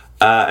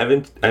 I've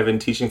been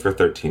teaching for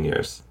 13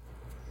 years.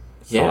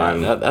 So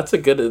yeah, that's a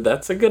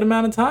good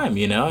amount of time.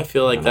 You know, I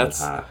feel like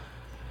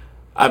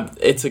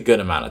it's a good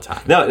amount of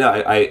time. No,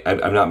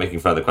 I'm not making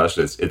fun of the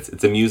question.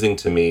 It's amusing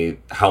to me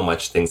how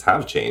much things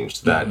have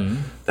changed. That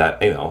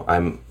you know,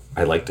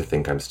 I like to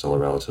think I'm still a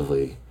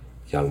relatively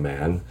young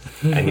man,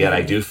 and yet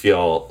I do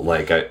feel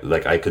like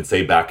I could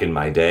say back in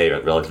my day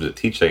relative to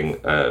teaching,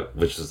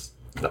 which is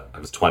I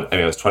was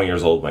 20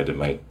 years old when I did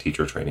my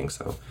teacher training.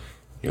 So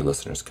your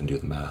listeners can do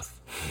the math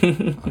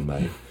on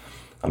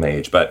my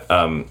age. But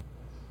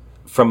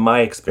from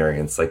my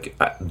experience, like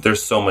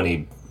there's so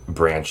many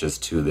branches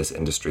to this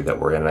industry that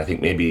we're in, and I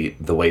think maybe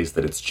the ways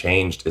that it's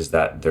changed is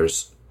that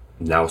there's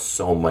now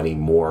so many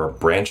more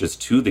branches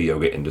to the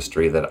yoga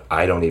industry that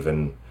I'm not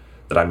even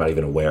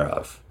aware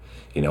of.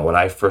 You know, when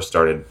I first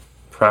started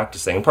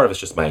practicing, part of it's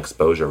just my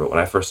exposure, but when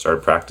I first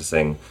started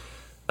practicing,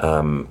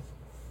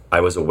 I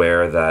was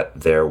aware that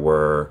there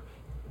were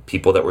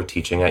people that were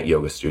teaching at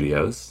yoga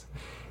studios,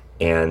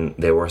 and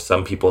there were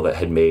some people that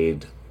had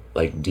made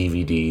like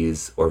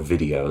DVDs or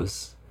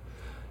videos,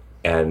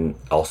 and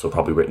also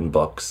probably written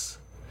books.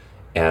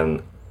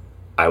 And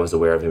I was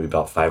aware of maybe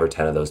about 5 or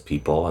 10 of those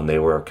people, and they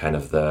were kind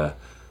of the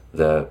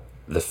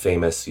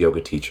famous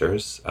yoga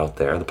teachers out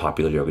there, the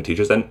popular yoga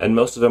teachers, and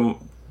most of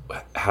them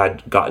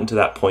had gotten to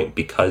that point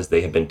because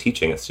they had been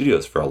teaching at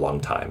studios for a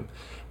long time,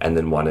 and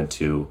then wanted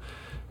to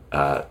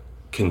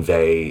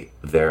convey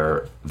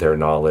their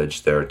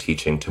knowledge, their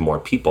teaching to more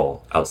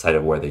people outside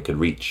of where they could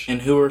reach.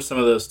 And who were some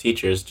of those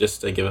teachers, just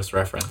to give us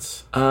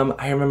reference?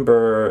 I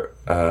remember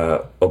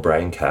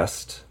O'Brien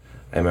Kest.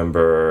 I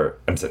remember,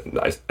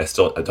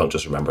 I don't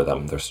just remember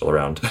them, they're still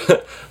around.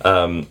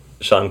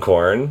 Sean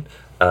Korn,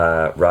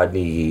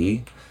 Rodney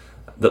Yee.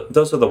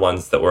 Those are the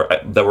ones that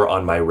were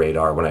on my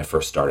radar when I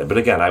first started. But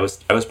again, I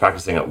was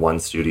practicing at one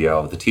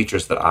studio. The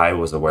teachers that I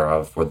was aware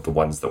of were the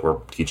ones that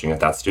were teaching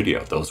at that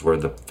studio. Those were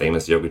the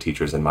famous yoga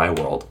teachers in my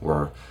world.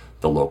 Were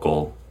the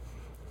local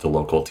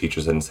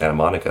teachers in Santa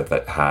Monica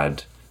that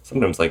had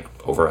sometimes like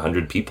over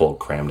 100 people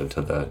crammed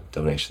into the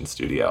donation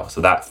studio. So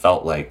that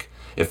felt like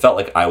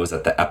I was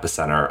at the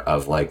epicenter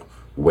of like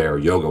where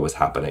yoga was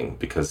happening,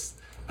 because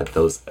at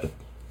those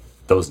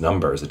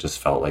numbers, it just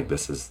felt like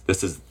this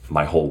is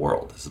my whole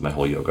world. This is my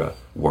whole yoga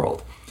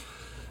world.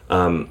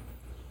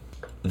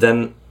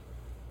 Then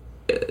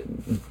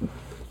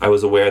I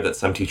was aware that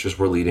some teachers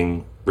were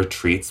leading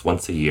retreats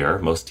once a year.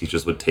 Most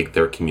teachers would take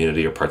their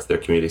community or parts of their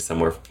community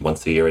somewhere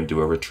once a year and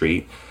do a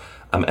retreat.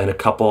 And a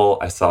couple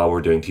I saw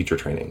were doing teacher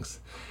trainings.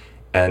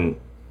 And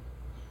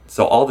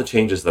so all the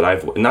changes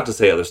that not to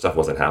say other stuff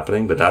wasn't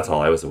happening, but that's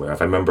all I was aware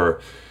of. I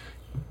remember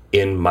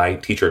in my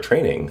teacher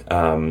training,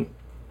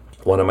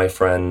 one of my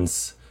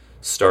friends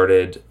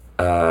started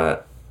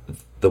the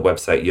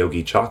website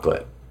Yogi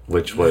Chocolate,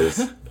 which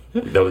was,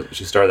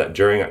 she started that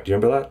during, do you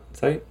remember that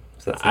site?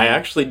 I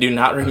actually do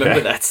not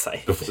remember that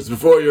site. It was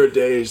before your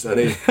days,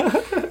 honey.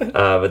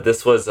 But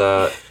this was,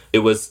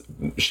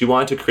 she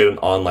wanted to create an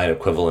online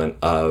equivalent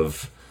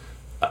of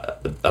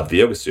the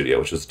yoga studio,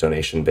 which was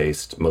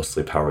donation-based,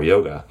 mostly power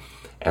yoga.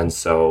 And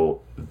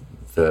so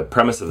the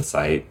premise of the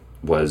site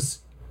was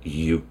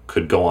you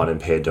could go on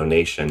and pay a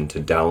donation to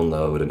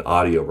download an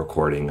audio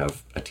recording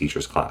of a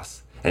teacher's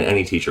class. And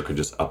any teacher could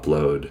just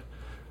upload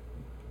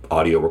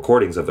audio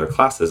recordings of their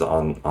classes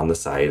on the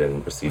site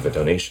and receive a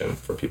donation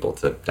for people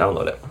to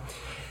download it.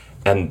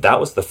 And that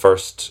was the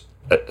first,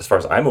 as far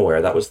as I'm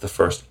aware, that was the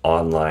first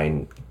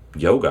online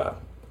yoga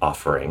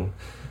offering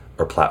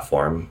or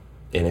platform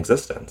in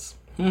existence.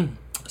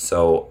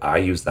 So I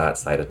used that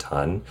site a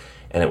ton,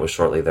 and it was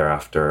shortly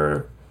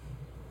thereafter,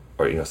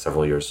 or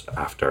several years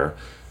after,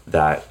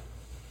 that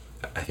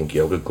I think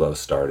Yoga Glow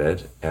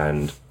started,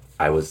 and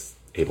I was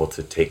able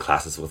to take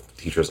classes with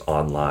teachers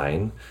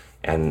online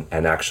and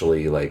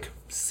actually like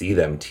see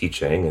them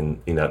teaching,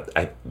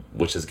 and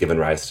which has given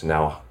rise to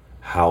now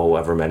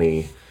however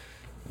many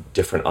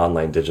different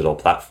online digital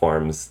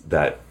platforms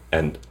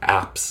and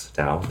apps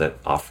now that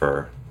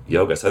offer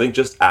yoga. So I think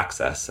just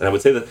access, and I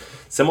would say that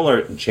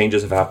similar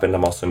changes have happened.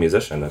 I'm also a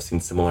musician. I've seen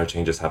similar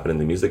changes happen in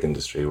the music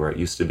industry, where it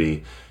used to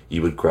be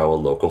you would grow a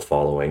local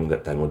following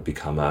that then would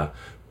become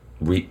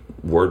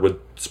word would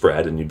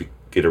spread, and you'd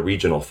get a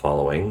regional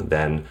following,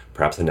 then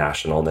perhaps a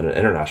national, and then an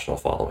international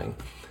following.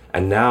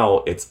 And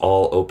now it's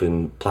all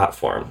open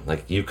platform.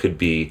 Like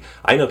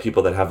I know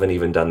people that haven't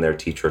even done their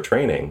teacher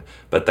training,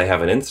 but they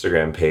have an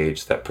Instagram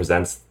page that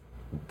presents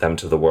them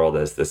to the world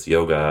as this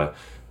yoga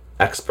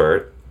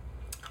expert,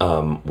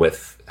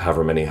 with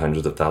however many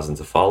hundreds of thousands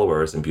of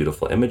followers and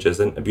beautiful images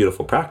and a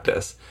beautiful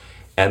practice.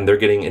 And they're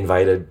getting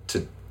invited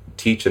to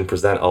teach and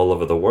present all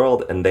over the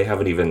world, and they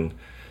haven't even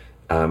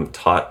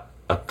taught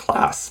a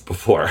class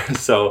before.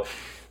 So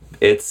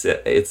it's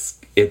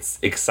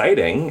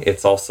exciting.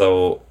 It's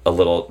also a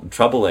little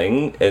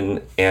troubling,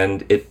 and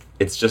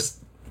it's just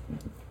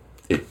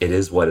it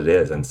is what it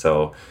is. And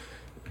so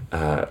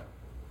I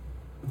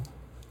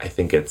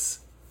think it's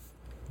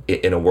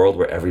in a world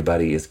where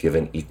everybody is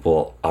given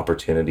equal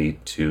opportunity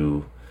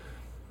to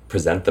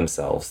present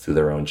themselves through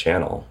their own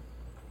channel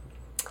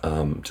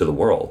to the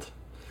world,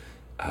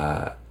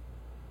 I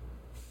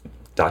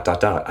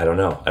don't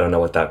know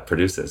what that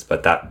produces,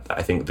 but that,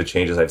 I think the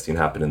changes I've seen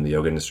happen in the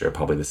yoga industry are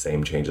probably the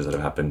same changes that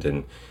have happened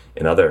in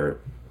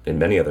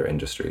many other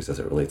industries as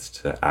it relates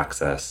to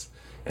access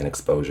and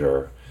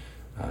exposure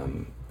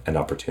and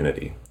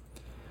opportunity.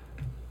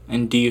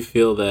 And do you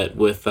feel that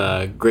with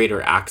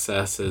greater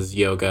access as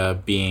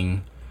yoga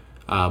being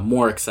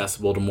more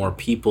accessible to more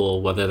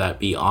people, whether that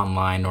be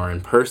online or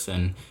in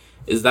person,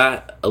 is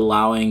that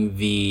allowing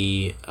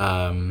the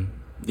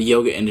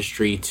yoga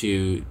industry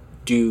to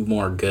do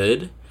more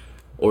good?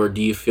 Or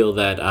do you feel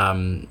that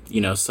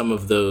some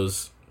of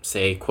those,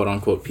 say, quote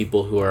unquote,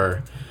 people who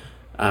are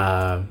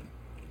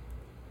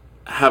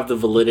have the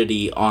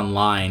validity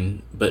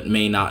online but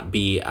may not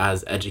be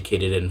as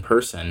educated in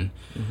person,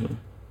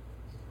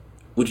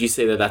 would you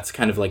say that that's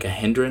kind of like a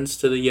hindrance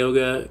to the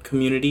yoga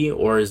community,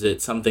 or is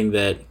it something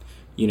that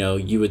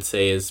you would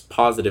say is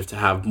positive to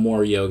have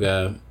more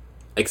yoga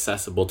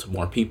accessible to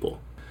more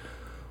people?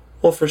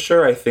 Well, for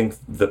sure, I think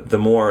the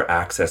more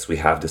access we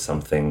have to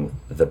something,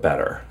 the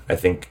better. I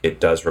think it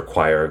does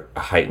require a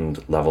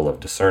heightened level of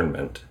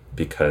discernment,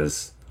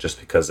 because just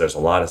because there's a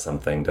lot of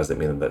something doesn't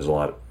mean that there's a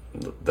lot,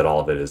 that all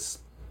of it is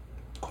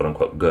quote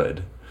unquote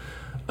good.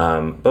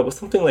 But with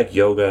something like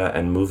yoga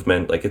and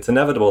movement, like, it's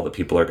inevitable that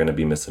people are going to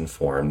be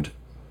misinformed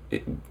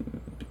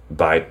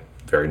by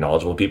very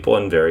knowledgeable people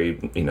and very,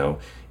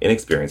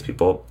 inexperienced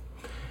people.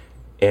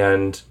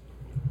 And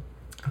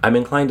I'm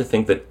inclined to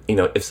think that,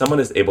 if someone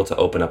is able to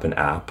open up an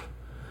app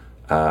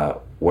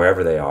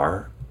wherever they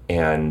are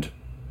and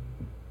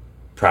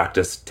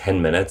practice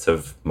 10 minutes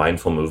of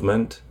mindful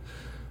movement,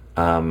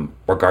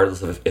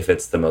 regardless of if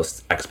it's the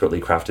most expertly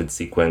crafted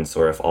sequence,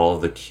 or if all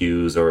of the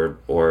cues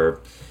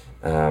or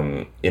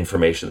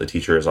information the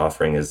teacher is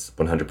offering is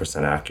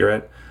 100%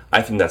 accurate,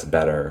 I think that's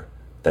better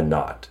than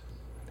not.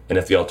 And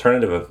if the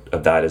alternative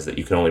of that is that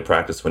you can only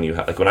practice when you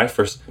have, like when I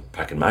first,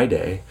 back in my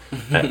day,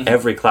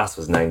 every class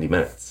was 90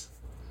 minutes.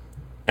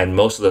 And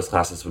most of those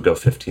classes would go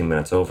 15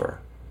 minutes over.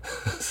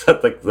 So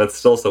that's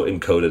still so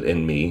encoded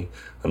in me.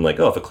 I'm like,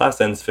 if a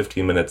class ends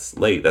 15 minutes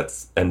late,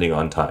 that's ending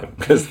on time,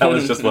 because that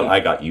was just what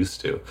I got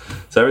used to.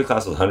 So every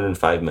class was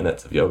 105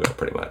 minutes of yoga,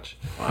 pretty much.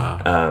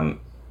 Wow.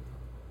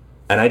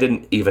 And I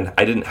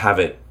didn't have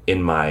it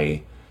in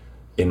my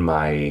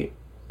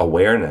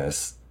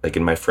awareness, like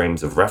in my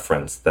frames of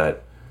reference,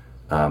 that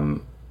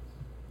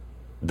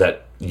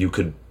that you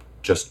could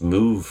just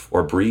move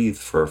or breathe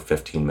for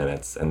 15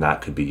 minutes and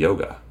that could be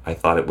yoga. I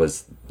thought it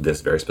was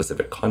this very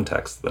specific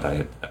context that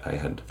I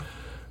had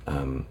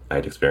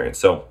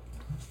experienced. So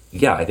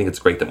yeah, I think it's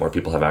great that more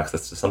people have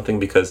access to something,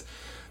 because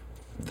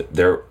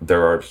there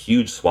are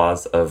huge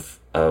swaths of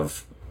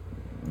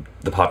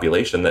the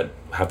population that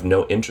have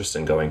no interest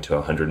in going to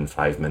a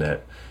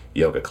 105-minute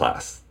yoga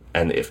class.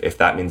 And if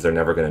that means they're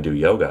never going to do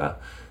yoga,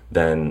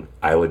 then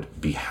I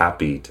would be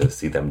happy to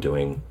see them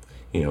doing,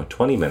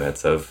 20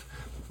 minutes of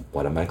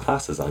one of my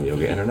classes on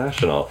Yoga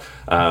International,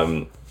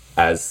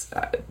 as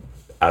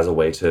a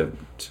way to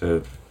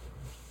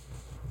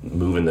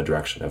move in the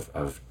direction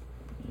of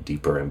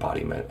deeper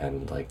embodiment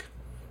and like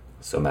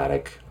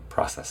somatic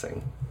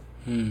processing.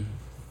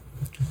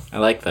 I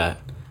like that.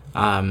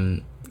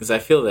 Because I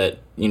feel that,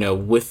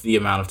 with the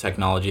amount of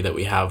technology that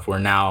we have, we're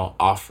now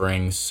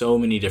offering so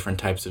many different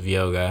types of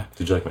yoga.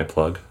 Did you like my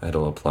plug? I had a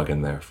little plug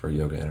in there for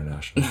Yoga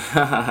International.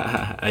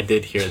 I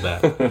did hear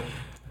that.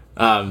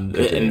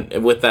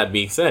 And with that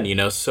being said,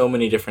 so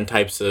many different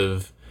types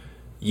of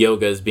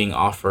yoga is being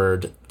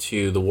offered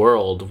to the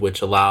world,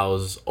 which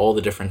allows all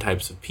the different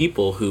types of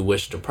people who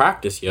wish to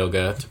practice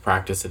yoga to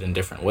practice it in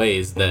different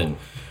ways that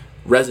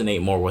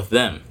resonate more with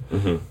them.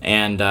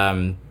 And,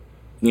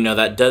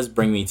 that does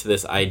bring me to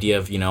this idea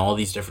of, all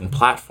these different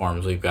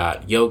platforms. We've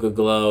got Yoga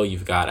Glow,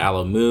 you've got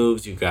Alo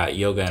Moves, you've got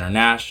Yoga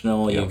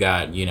International, you've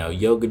got,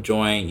 Yoga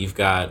Joint, you've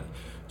got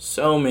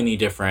so many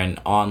different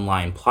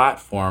online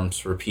platforms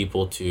for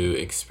people to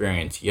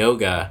experience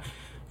yoga,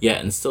 yet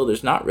and still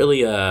there's not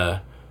really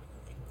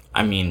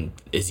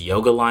is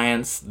Yoga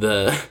Alliance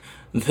the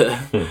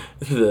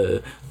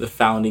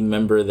founding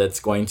member that's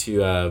going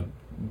to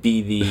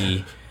be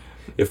the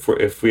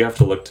if we have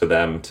to look to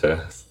them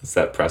to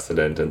set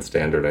precedent and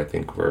standard, I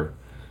think we're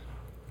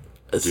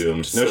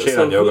doomed. No shade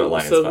on Yoga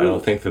Alliance, but I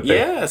don't think that they...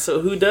 Yeah,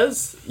 so who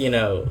does,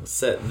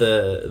 set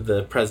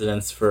the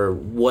precedents for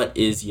what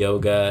is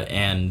yoga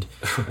and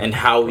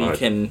how we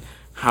can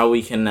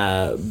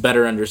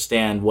better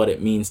understand what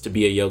it means to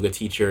be a yoga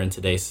teacher in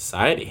today's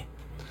society?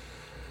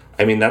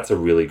 That's a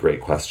really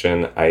great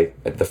question.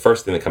 The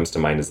first thing that comes to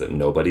mind is that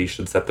nobody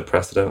should set the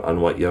precedent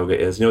on what yoga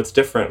is. It's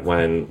different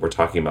when we're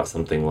talking about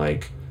something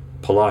like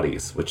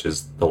Pilates, which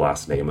is the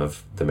last name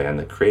of the man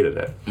that created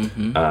it.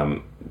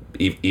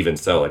 Even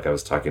so, like I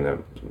was talking to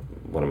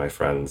one of my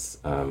friends,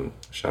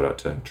 shout out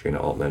to Trina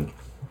Altman,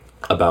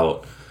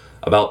 about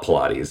about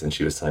Pilates, and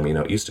she was telling me,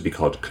 it used to be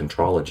called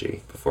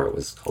Contrology before it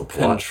was called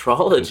Pilates.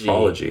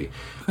 Contrology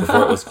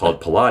before it was called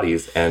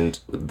Pilates, and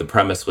the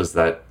premise was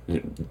that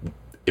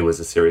it was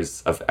a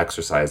series of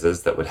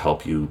exercises that would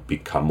help you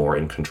become more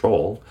in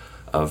control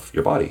of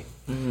your body.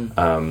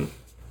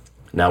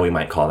 Now we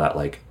might call that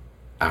like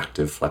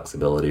active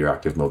flexibility or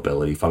active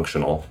mobility,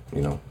 functional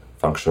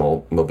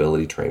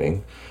mobility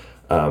training.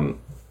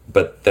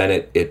 But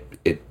then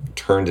it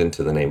turned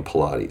into the name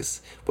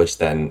Pilates, which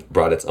then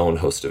brought its own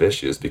host of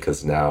issues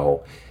because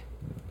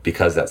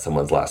that's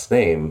someone's last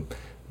name,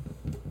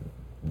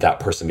 that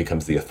person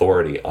becomes the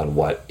authority on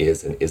what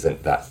is and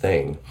isn't that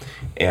thing.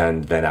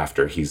 And then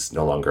after he's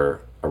no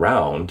longer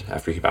around,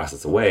 after he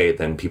passes away,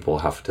 then people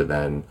have to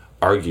then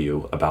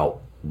argue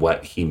about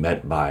what he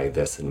meant by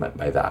this and meant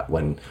by that,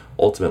 when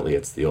ultimately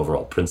it's the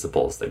overall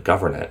principles that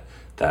govern it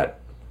that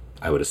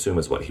I would assume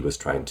is what he was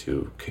trying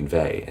to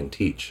convey and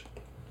teach.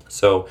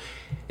 So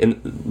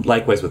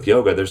likewise with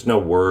yoga, there's no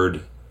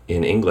word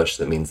in English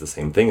that means the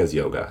same thing as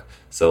yoga.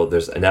 So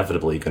there's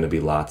inevitably going to be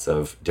lots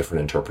of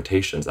different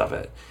interpretations of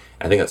it.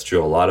 I think that's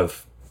true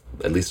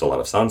at least a lot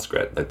of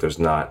Sanskrit. Like there's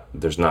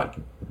not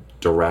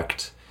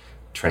direct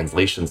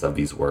translations of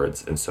these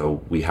words, and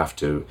so we have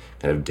to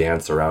kind of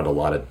dance around a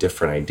lot of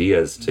different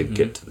ideas to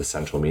get to the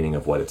central meaning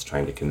of what it's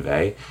trying to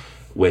convey,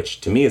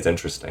 which to me is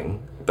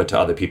interesting, but to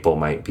other people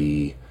might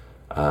be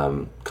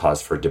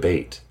cause for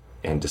debate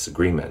and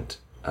disagreement.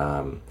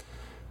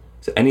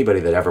 So anybody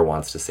that ever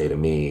wants to say to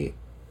me,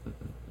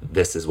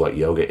 this is what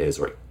yoga is,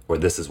 or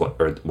this is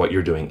what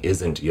you're doing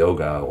isn't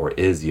yoga or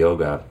is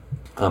yoga,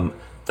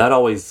 that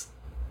always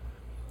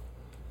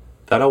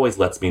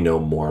lets me know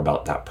more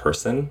about that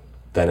person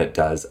than it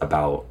does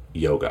about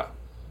yoga.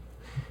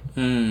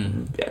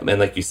 And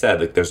like you said,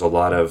 like there's a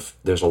lot of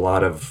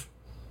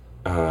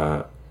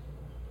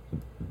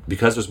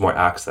because there's more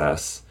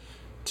access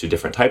to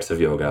different types of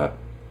yoga,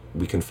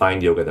 we can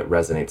find yoga that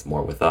resonates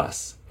more with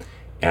us.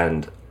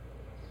 And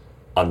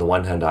on the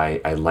one hand,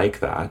 I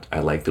like that. I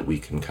like that we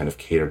can kind of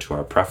cater to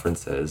our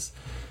preferences.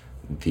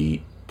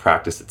 The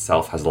practice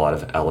itself has a lot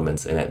of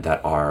elements in it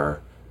that are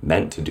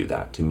meant to do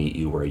that, to meet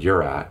you where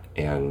you're at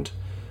and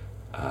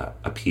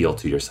appeal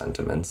to your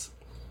sentiments.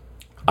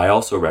 I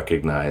also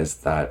recognize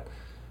that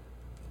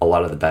a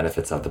lot of the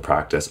benefits of the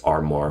practice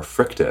are more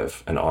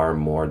frictive and are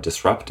more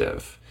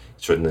disruptive.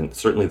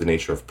 Certainly the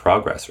nature of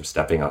progress or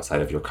stepping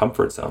outside of your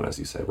comfort zone, as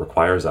you say,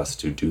 requires us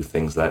to do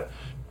things that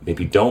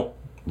maybe don't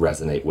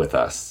resonate with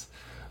us.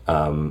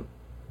 For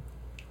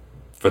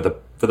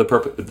the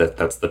purpose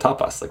that's the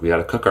tapas. Like we got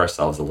to cook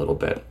ourselves a little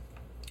bit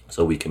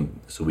so we can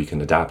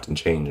adapt and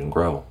change and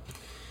grow.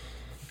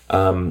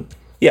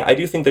 I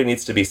do think there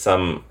needs to be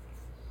some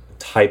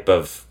type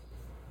of,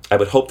 I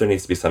would hope there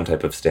needs to be some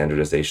type of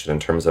standardization in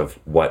terms of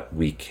what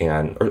we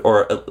can,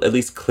 or at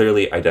least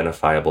clearly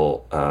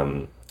identifiable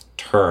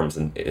terms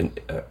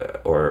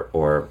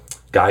or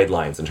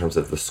guidelines in terms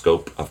of the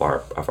scope of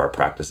our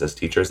practice as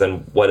teachers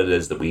and what it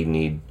is that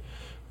we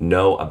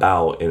know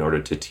about in order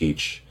to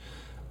teach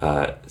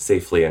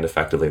safely and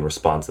effectively and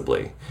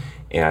responsibly.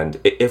 And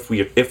if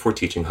we're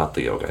teaching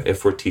Hatha Yoga,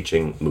 if we're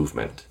teaching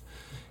movement,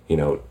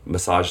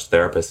 massage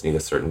therapists need a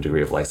certain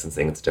degree of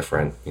licensing. It's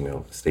different,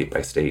 state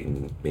by state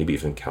and maybe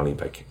even county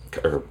by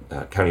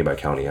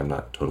county. I'm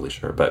not totally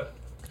sure, but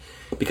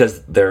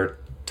because they're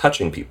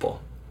touching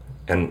people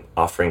and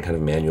offering kind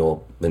of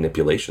manual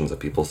manipulations of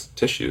people's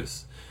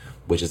tissues,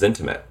 which is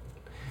intimate.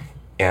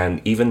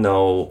 And even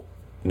though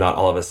not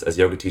all of us as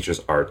yoga teachers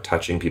are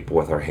touching people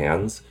with our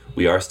hands,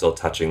 we are still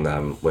touching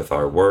them with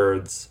our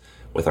words,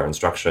 with our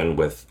instruction,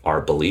 with our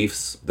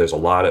beliefs. There's a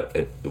lot of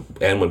it,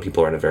 and when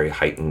people are in a very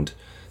heightened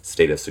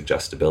state of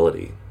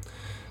suggestibility.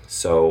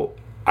 So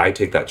I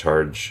take that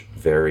charge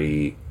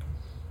very,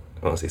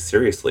 I don't want to say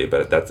seriously,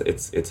 but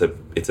it's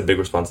a big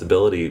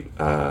responsibility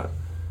that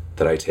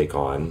I take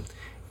on.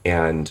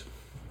 And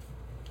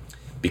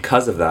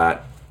because of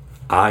that,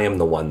 I am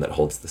the one that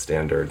holds the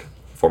standard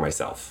for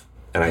myself.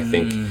 And I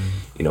think,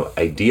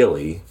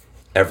 ideally,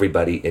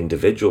 everybody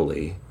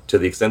individually, to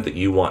the extent that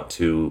you want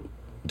to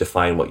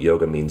define what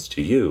yoga means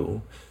to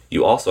you,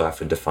 you also have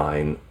to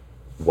define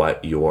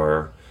what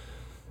your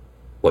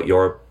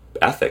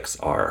ethics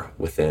are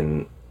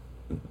within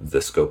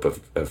the scope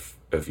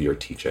of your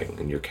teaching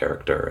and your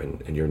character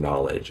and your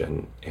knowledge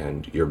and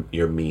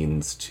your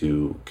means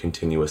to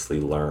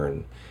continuously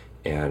learn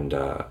and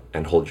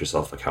hold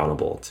yourself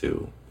accountable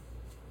to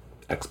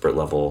expert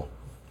level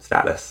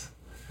status.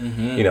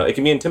 Mm-hmm. It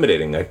can be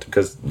intimidating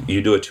because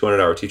you do a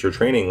 200-hour teacher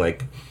training.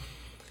 Like,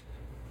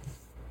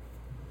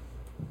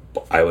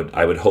 I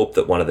would hope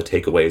that one of the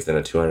takeaways in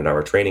a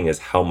 200-hour training is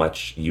how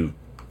much you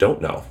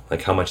don't know,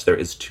 like how much there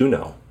is to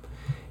know,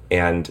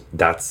 and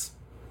that's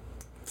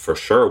for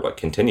sure what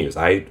continues.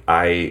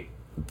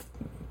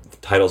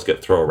 Titles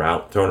get thrown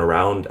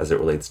around as it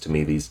relates to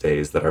me these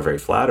days that are very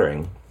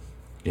flattering,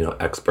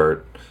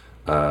 expert,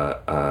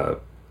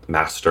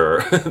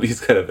 master,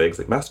 these kind of things,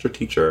 like master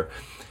teacher.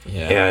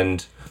 Yeah.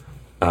 And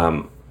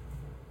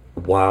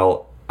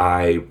while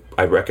I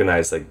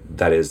recognize like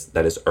that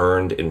is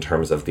earned in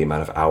terms of the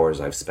amount of hours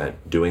I've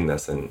spent doing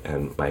this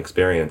and my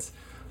experience.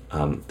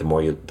 The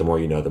more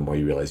you know, the more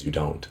you realize you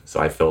don't. So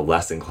I feel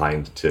less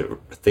inclined to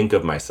think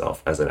of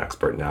myself as an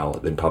expert now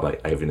than probably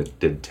I even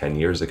did 10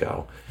 years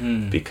ago,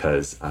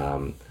 because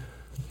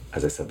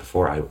as I said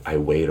before, I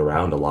wade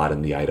around a lot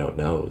in the I don't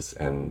knows,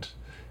 and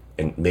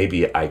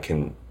maybe I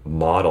can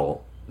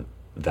model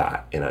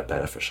that in a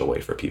beneficial way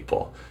for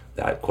people,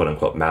 that quote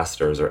unquote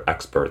masters or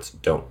experts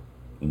don't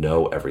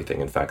know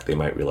everything. In fact, they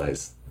might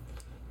realize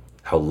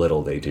how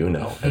little they do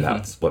know, and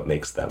that's what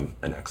makes them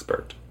an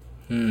expert.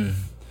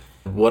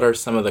 What are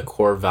some of the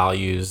core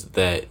values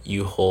that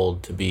you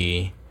hold to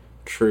be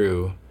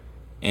true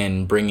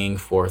in bringing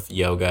forth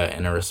yoga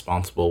in a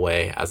responsible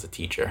way as a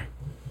teacher?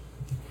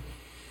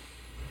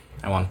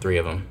 I want 3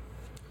 of them.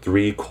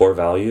 3 core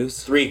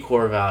values? 3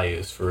 core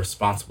values for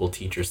responsible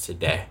teachers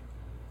today.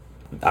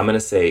 I'm going to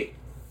say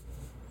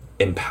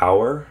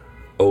empower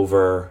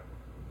over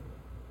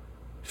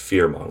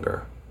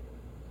fearmonger.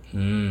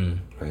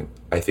 Right?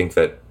 I think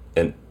that,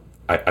 and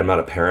I'm not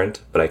a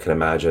parent, but I can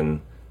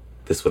imagine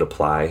this would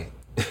apply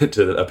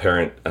to a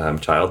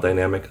parent-child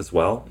dynamic as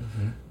well.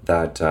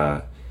 That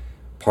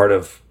part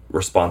of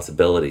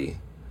responsibility,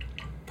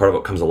 part of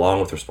what comes along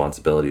with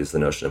responsibility is the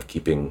notion of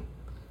keeping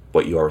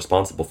what you are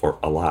responsible for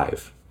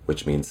alive,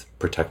 which means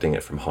protecting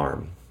it from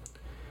harm.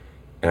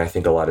 And I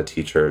think a lot of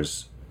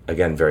teachers,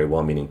 again, very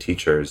well-meaning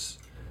teachers,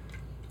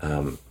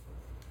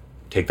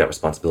 take that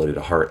responsibility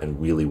to heart and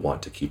really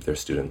want to keep their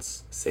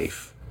students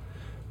safe,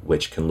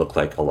 which can look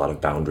like a lot of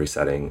boundary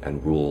setting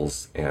and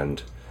rules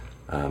and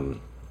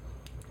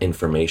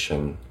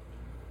information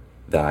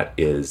that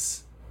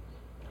is,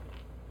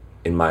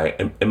 in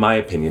my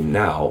opinion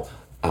now,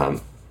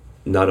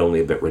 not only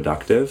a bit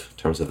reductive in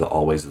terms of the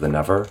always or the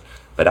never,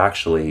 but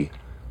actually,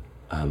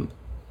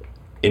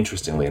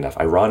 interestingly enough,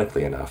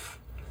 ironically enough,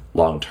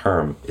 long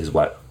term is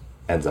what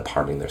ends up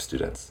harming their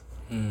students.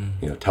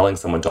 You know, telling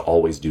someone to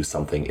always do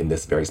something in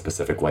this very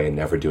specific way and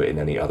never do it in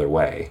any other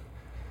way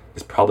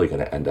is probably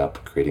going to end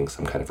up creating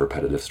some kind of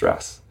repetitive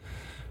stress,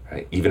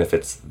 right? Even if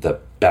it's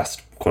the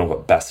best, quote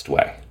unquote, best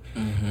way,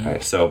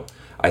 right? So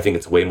I think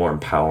it's way more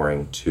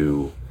empowering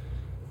to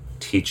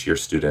teach your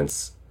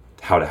students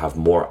how to have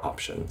more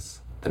options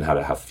than how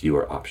to have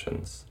fewer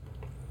options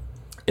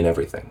in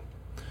everything.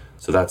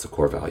 So that's a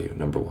core value,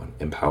 number 1,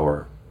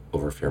 empower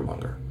over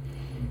fearmonger.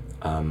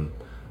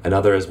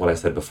 Another is what I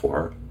said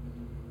before,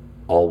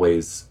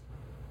 always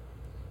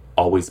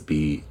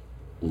be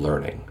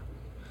learning,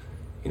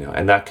 you know,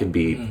 and that could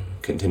be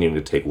continuing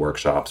to take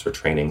workshops or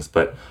trainings,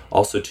 but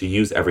also to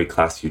use every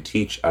class you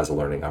teach as a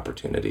learning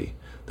opportunity.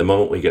 The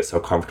moment we get so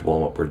comfortable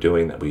in what we're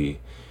doing that we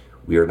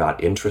are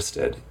not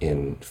interested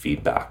in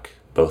feedback,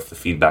 both the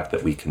feedback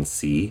that we can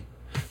see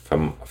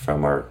from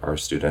our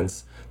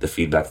students, the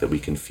feedback that we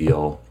can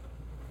feel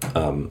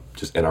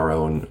just in our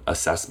own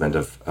assessment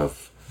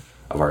of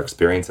our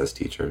experience as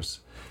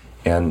teachers,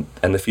 and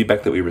the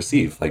feedback that we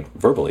receive, like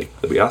verbally,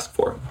 that we ask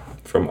for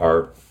from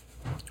our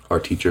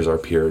teachers, our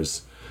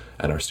peers,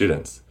 and our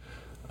students,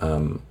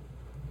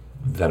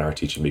 then our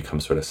teaching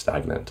becomes sort of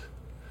stagnant,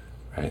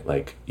 right?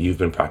 Like, you've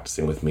been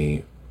practicing with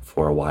me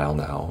for a while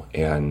now,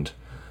 and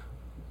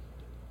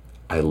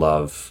I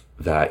love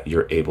that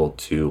you're able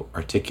to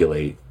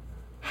articulate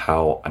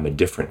how I'm a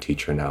different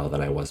teacher now than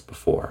I was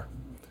before.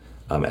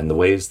 And the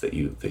ways that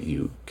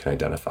you can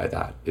identify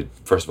that,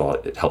 first of all,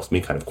 it helps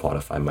me kind of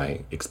quantify my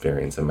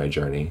experience and my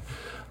journey.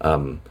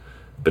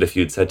 But if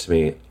you'd said to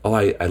me, oh,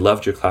 I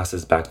loved your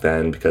classes back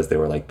then because they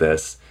were like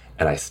this,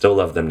 and I still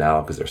love them now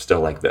because they're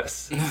still like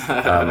this,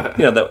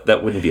 that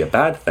wouldn't be a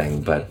bad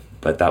thing, but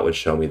that would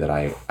show me that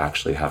I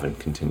actually haven't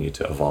continued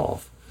to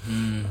evolve.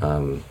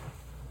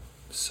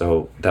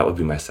 So that would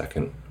be my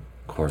second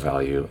core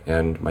value.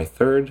 And my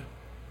third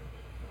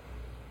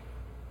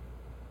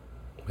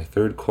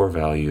core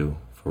value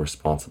for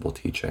responsible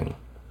teaching.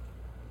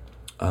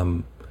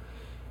 I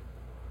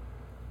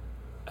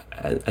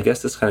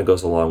guess this kind of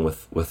goes along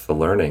with the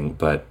learning,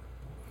 but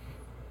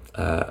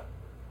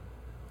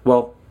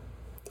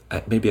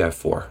maybe I have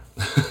 4.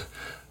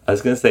 I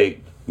was going to say,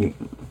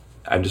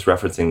 I'm just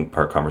referencing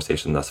our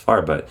conversation thus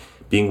far, but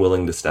being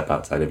willing to step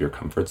outside of your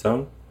comfort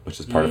zone, which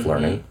is part of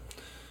learning,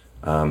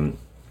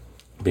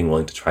 being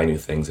willing to try new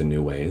things in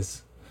new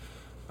ways,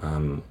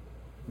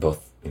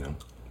 both,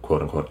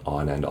 quote unquote,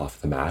 on and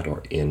off the mat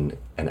or in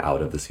and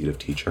out of the seat of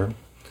teacher.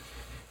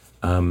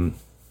 Maybe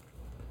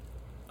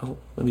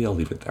I'll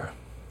leave it there.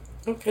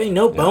 Okay,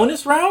 no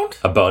bonus round?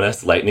 A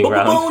bonus lightning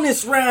round.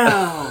 Bonus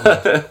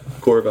round.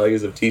 Core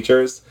values of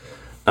teachers.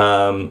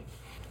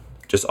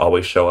 Just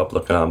always show up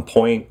looking on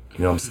point. You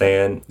know what I'm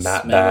saying?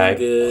 Mat bag,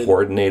 good.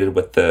 Coordinated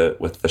with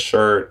the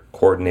shirt,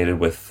 coordinated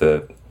with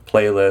the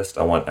playlist.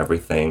 I want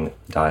everything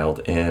dialed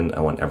in. I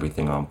want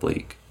everything on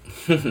fleek.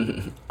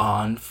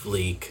 On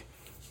fleek.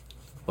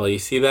 Well, you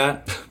see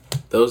that?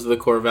 Those are the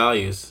core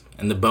values.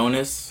 And the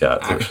bonus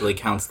actually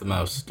counts the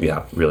most.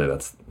 Yeah, really,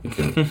 you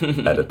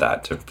can edit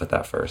that to put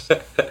that first.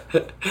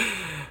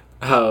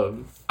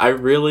 I I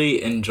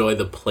really enjoy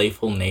the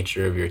playful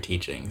nature of your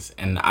teachings.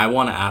 And I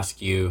want to ask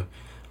you,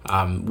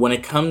 when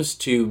it comes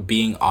to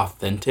being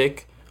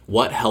authentic,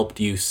 what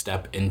helped you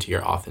step into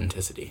your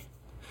authenticity?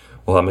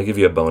 Well, I'm going to give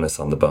you a bonus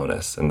on the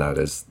bonus, and that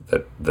is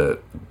that the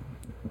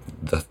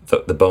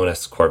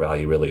bonus core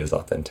value really is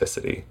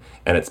authenticity.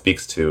 And it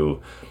speaks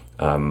to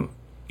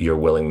your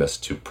willingness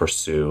to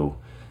pursue,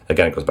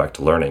 again, it goes back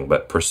to learning,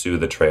 but pursue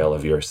the trail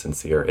of your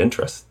sincere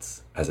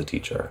interests as a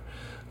teacher.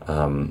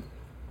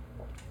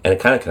 And it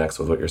kind of connects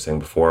with what you're saying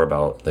before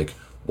about like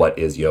what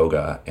is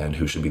yoga and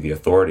who should be the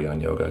authority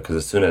on yoga. Because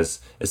as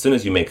soon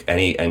as you make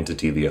any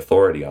entity the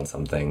authority on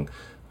something,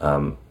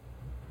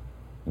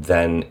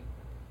 then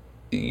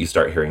you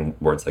start hearing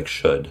words like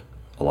should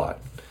a lot.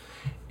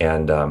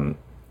 And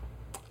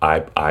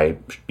I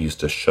used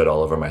to should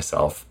all over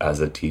myself as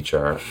a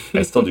teacher.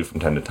 I still do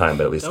from time to time,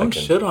 but at least Don't I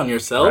can. should on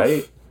yourself.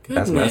 Right?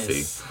 Goodness. That's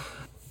messy.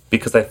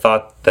 Because I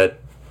thought that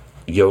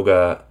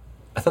yoga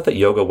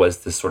was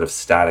this sort of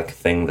static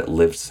thing that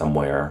lived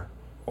somewhere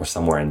or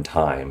somewhere in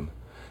time,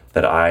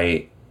 that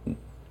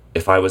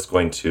if I was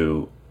going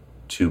to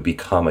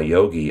become a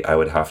yogi, I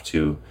would have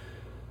to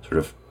sort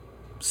of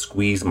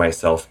squeeze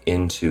myself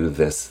into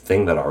this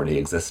thing that already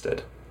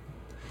existed.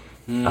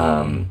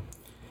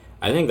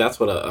 I think that's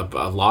what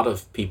a lot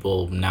of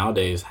people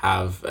nowadays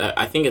have.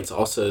 I think it's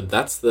also,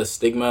 that's the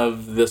stigma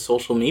of the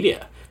social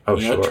media. Oh,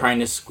 you know, sure. Trying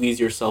to squeeze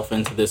yourself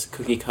into this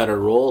cookie cutter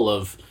role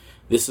of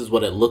this is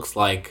what it looks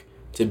like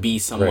to be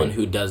someone Right.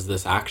 who does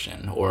this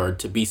action or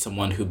to be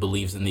someone who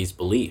believes in these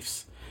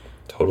beliefs.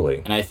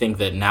 Totally. And I think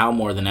that now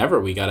more than ever,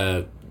 we got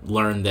to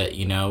learn that,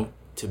 you know,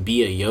 to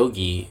be a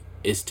yogi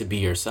is to be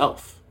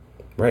yourself.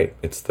 Right.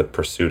 It's the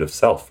pursuit of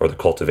self or the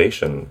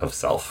cultivation of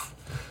self.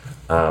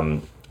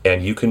 And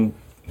you can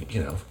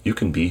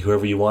be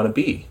whoever you want to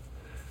be.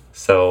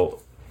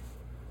 So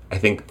I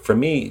think for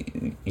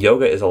me,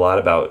 yoga is a lot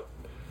about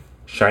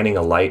shining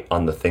a light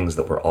on the things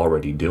that we're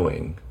already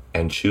doing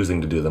and choosing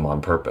to do them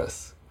on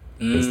purpose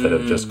instead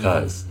of just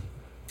 'cause.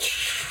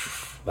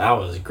 That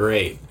was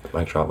great.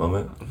 Mic drop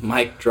moment.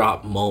 Mic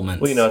drop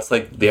moments. Well, you know, it's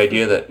like the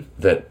idea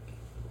that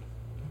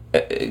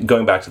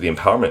going back to the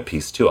empowerment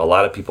piece too, a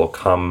lot of people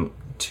come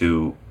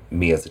to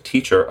me as a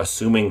teacher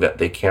assuming that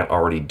they can't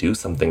already do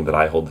something that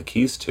I hold the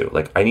keys to.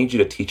 Like, I need you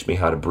to teach me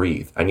how to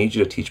breathe. I need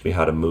you to teach me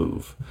how to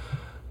move.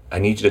 I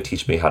need you to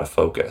teach me how to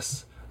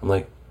focus. I'm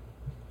like,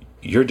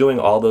 you're doing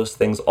all those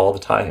things all the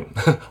time.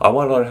 I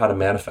want to learn how to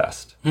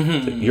manifest.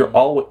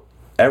 So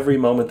every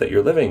moment that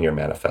you're living, you're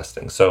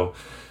manifesting. So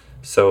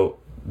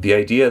the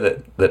idea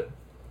that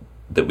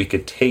we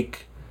could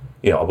take,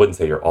 you know, I wouldn't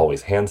say you're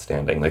always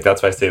handstanding. Like,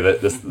 that's why I say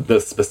that the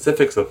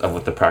specifics of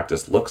what the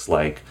practice looks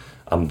like,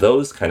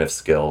 those kind of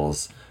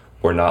skills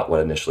were not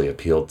what initially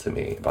appealed to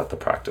me about the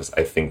practice.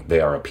 I think they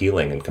are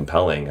appealing and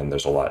compelling, and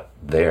there's a lot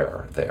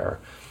there.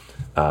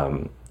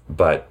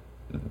 But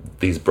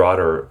these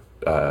broader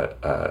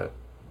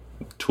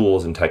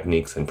tools and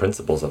techniques and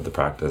principles of the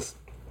practice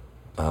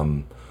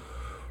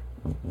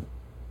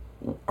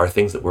are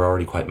things that we're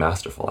already quite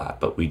masterful at,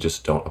 but we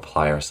just don't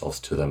apply ourselves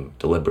to them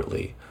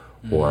deliberately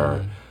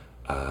or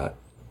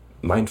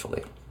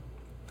mindfully.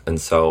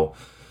 And so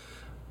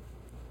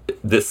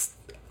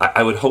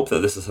I would hope that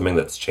this is something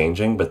that's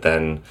changing, but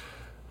then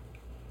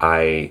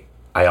I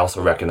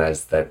also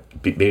recognize that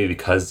maybe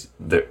because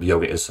the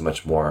yoga is so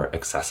much more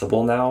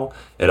accessible now,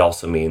 it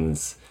also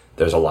means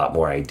there's a lot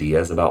more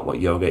ideas about what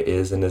yoga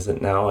is and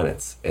isn't now, and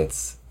it's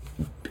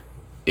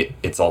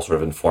all sort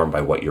of informed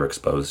by what you're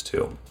exposed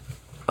to.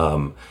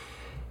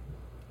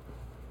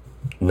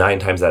 9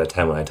 times out of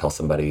 10, when I tell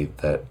somebody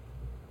that,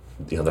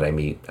 you know, that I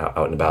meet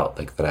out and about,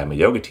 like that I'm a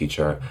yoga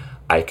teacher,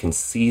 I can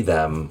see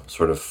them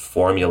sort of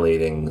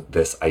formulating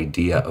this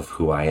idea of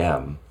who I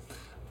am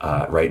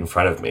right in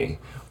front of me,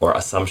 or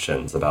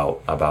assumptions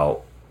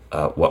about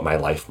what my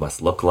life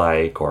must look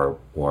like, or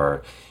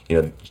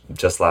you know,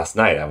 just last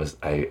night I was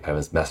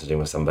messaging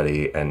with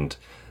somebody and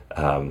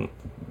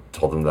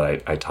told them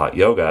that I taught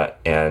yoga,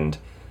 and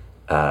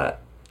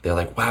they're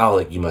like, wow,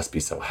 like, you must be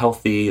so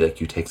healthy, like,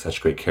 you take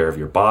such great care of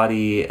your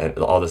body and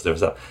all this different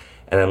stuff.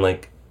 And I'm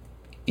like,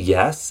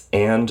 yes,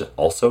 and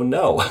also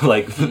no.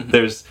 Like,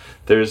 there's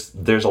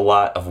a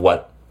lot of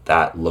what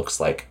that looks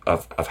like,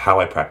 of how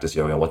I practice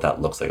yoga and what that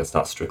looks like. It's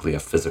not strictly a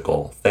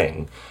physical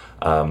thing.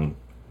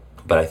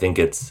 But I think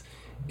it's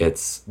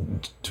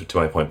to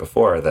my point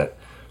before that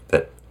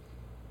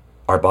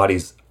our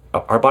bodies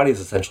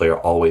essentially are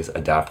always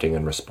adapting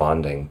and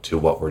responding to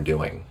what we're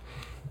doing.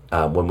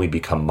 When we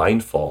become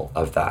mindful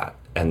of that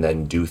and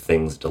then do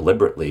things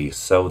deliberately,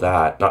 so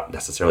that, not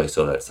necessarily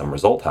so that some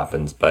result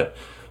happens, but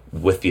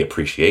with the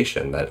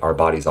appreciation that our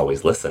body's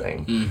always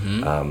listening.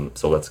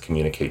 So let's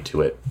communicate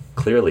to it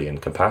clearly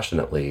and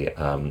compassionately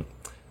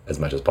as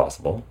much as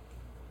possible.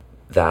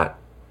 That's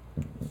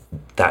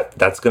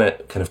going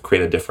to kind of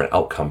create a different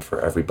outcome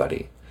for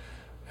everybody.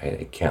 Right?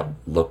 It can't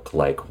look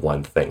like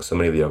one thing. So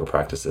many of the yoga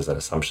practices and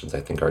assumptions, I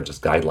think, are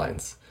just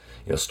guidelines.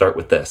 You know, start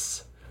with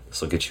this.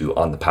 This will get you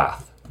on the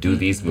path. Do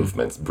these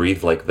movements.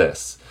 Breathe like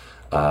this.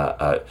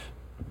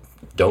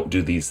 Don't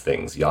do these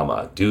things,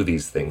 yama. Do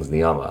these things,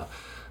 niyama.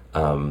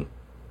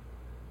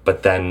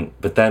 But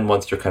then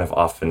once you're kind of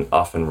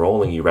off and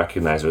rolling, you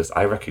recognize, or as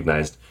I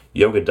recognized,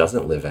 yoga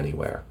doesn't live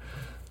anywhere.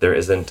 There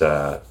isn't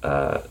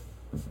a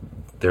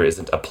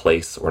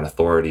place or an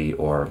authority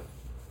or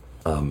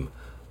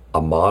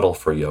a model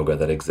for yoga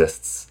that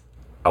exists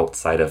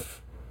outside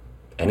of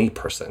any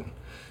person.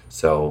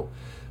 So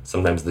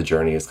sometimes the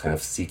journey is kind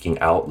of seeking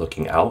out,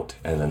 looking out,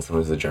 and then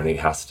sometimes the journey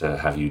has to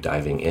have you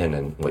diving in,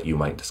 and what you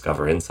might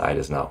discover inside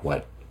is not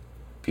what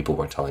people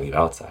were telling you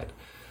outside.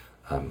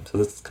 So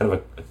this is kind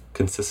of a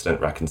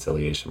consistent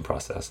reconciliation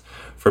process.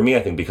 For me,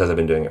 I think because I've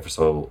been doing it for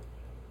so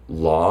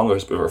long,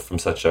 or from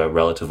such a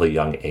relatively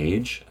young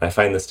age, and I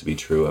find this to be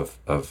true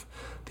of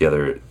the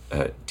other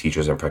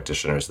teachers and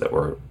practitioners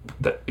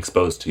that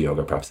exposed to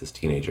yoga perhaps as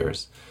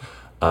teenagers.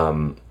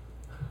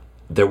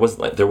 There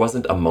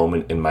wasn't a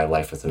moment in my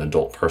life as an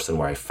adult person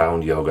where I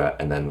found yoga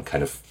and then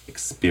kind of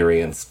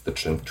experienced the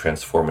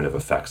transformative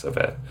effects of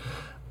it.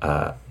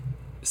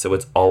 So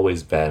it's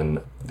always been,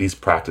 these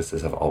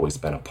practices have always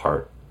been a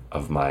part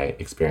of my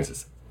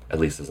experiences, at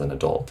least as an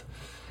adult.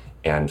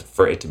 And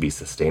for it to be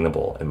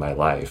sustainable in my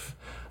life,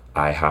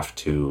 I have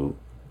to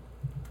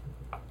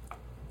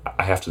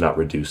not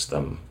reduce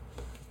them,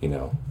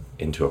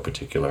 into a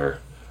particular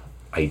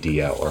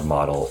idea or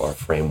model or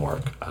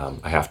framework.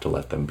 I have to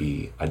let them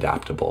be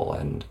adaptable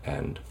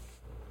and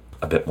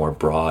a bit more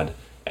broad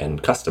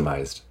and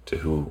customized to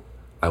who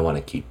I want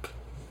to keep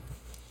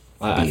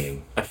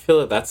being. I feel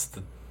that that's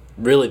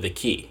really the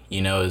key,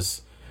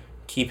 is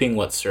keeping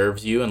what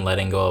serves you and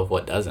letting go of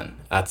what doesn't.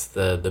 That's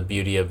the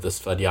beauty of the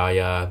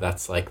Svadhyaya.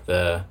 That's like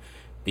the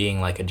being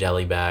like a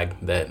jelly bag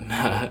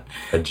that...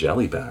 A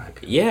jelly bag?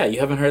 Yeah, you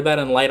haven't heard that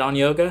in Light on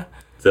Yoga?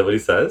 Is that what he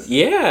says?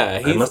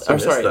 Yeah.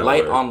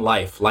 Light on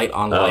Life. Light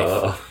on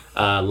Life.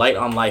 Light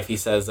on Life, he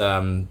says,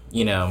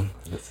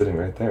 It's sitting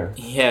right there.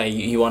 Yeah,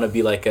 you want to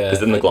be like a...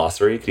 Is it in the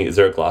glossary? Is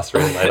there a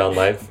glossary in Light on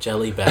Life?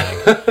 Jelly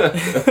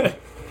bag.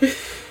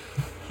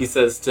 He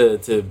says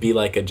to be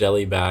like a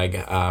jelly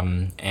bag,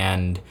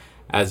 and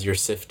as you're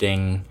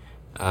sifting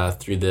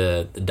through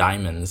the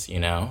diamonds,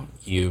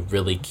 you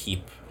really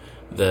keep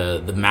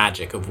the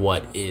magic of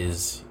what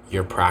is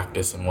your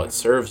practice and what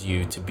serves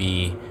you to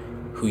be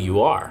who you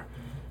are.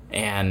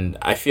 And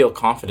I feel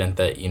confident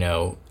that,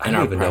 I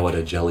don't even know what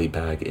a jelly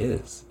bag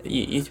is.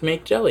 You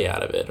make jelly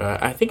out of it.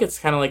 I think it's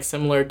kind of like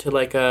similar to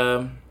like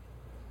a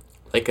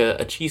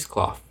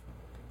cheesecloth.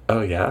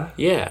 Oh, yeah?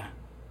 Yeah,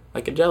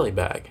 like a jelly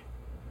bag.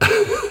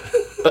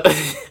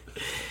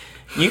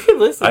 You can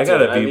listen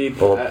to it.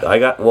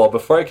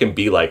 Before I can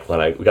be like one,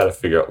 we got to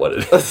figure out what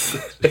it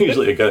is.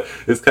 Usually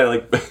it's kind of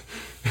like,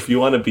 if you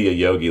want to be a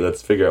yogi,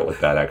 let's figure out what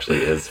that actually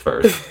is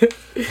first.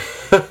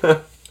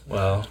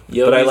 Well,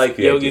 but I like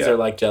the yogis idea. Are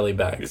like jelly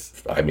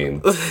bags. I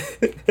mean,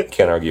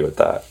 can't argue with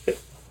that.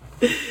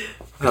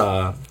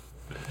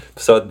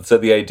 So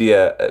the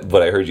idea,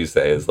 what I heard you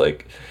say is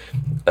like,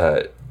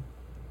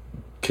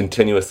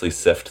 continuously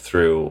sift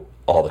through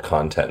all the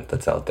content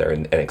that's out there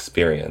and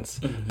experience,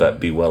 but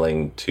be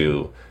willing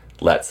to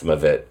let some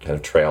of it kind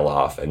of trail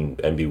off and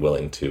be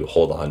willing to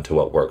hold on to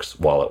what works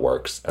while it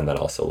works, and then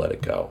also let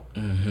it go.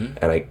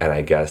 And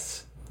I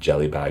guess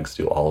jelly bags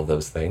do all of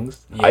those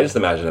things. Yeah. I just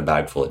imagine a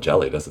bag full of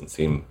jelly doesn't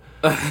seem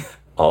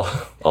all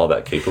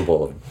that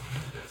capable of...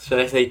 Should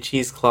I say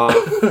cheesecloth?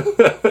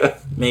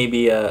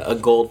 Maybe a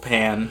gold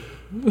pan.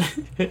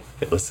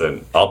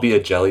 Listen, I'll be a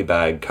jelly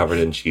bag covered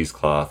in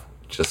cheesecloth,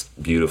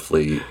 just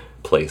beautifully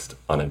placed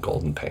on a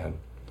golden pan.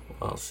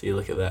 Well, see,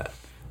 look at that.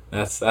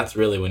 That's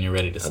really when you're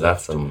ready to sift.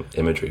 That's some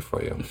imagery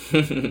for you.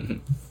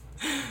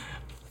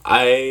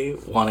 I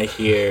want to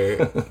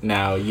hear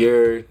now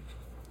your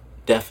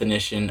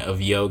definition of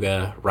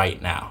yoga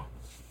right now.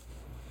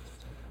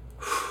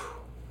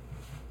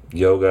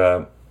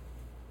 Yoga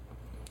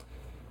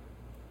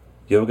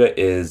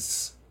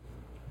is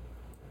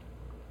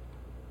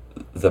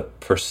the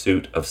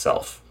pursuit of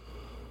self.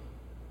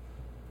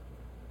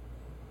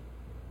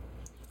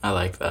 I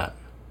like that.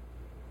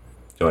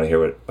 Do you want to hear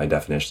what my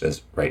definition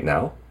is right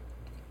now?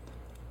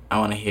 I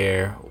want to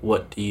hear,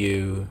 what do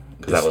you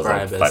describe that was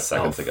like 5 as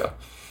seconds self? ago.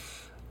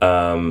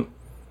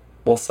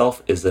 Well,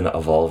 self is an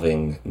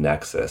evolving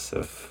nexus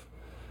of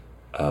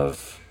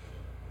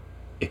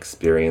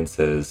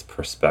experiences,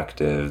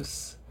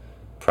 perspectives,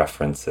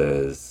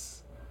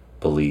 preferences,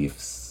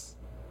 beliefs,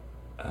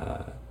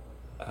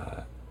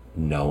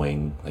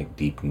 knowing, like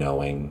deep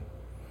knowing.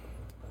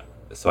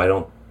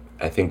 So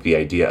I think the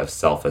idea of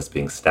self as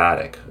being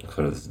static,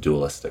 kind of this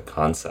dualistic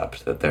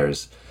concept, that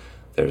there's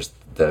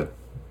the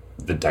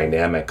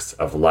dynamics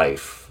of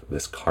life,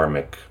 this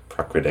karmic,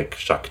 prakritic,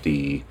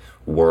 shakti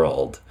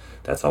world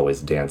that's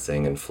always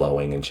dancing and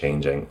flowing and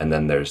changing, and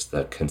then there's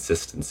the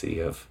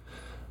consistency of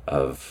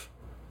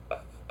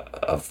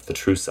the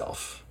true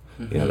self,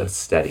 that's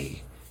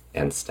steady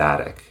and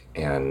static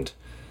and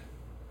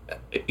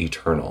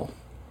eternal.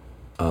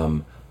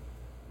 On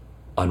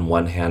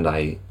one hand,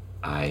 I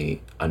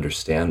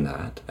understand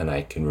that, and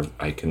I can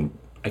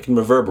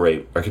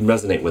reverberate, or I can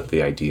resonate with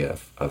the idea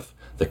of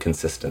the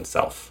consistent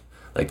self.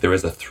 Like, there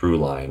is a through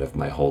line of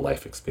my whole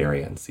life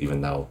experience, even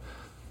though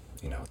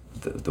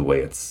the way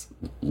it's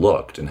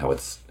looked and how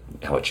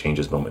it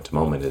changes moment to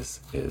moment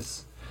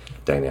is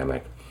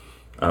dynamic.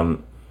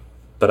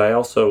 But I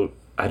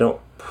don't,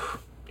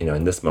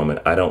 in this moment,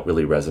 I don't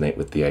really resonate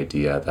with the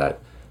idea that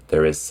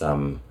there is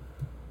some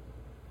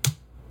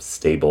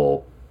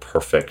stable,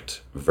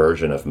 perfect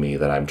version of me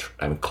that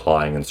I'm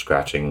clawing and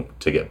scratching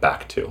to get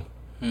back to.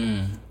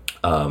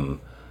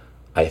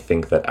 I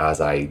think that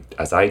as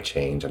I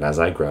change and as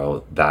I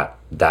grow,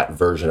 that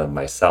version of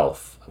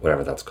myself,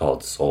 whatever that's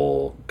called,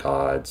 soul,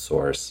 God,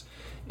 source,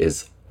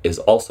 is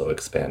also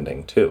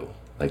expanding too.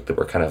 Like that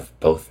we're kind of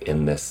both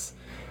in this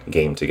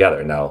game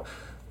together. Now,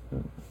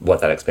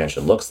 what that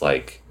expansion looks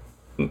like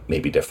may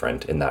be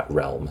different in that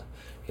realm.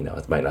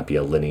 It might not be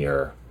a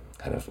linear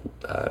kind of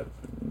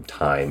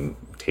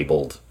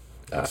time-tabled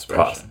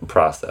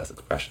process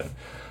expression.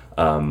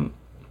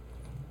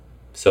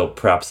 So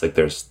perhaps like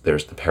there's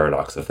the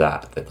paradox of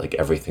that like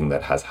everything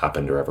that has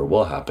happened or ever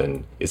will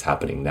happen is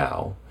happening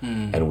now,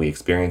 and we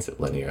experience it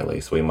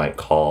linearly. So we might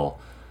call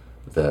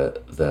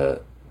the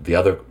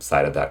other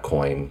side of that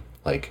coin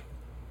like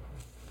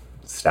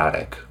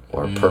static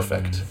or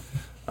perfect.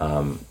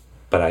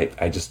 But I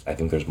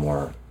think there's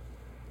more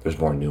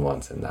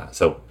nuance in that.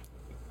 So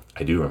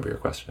I do remember your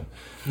question.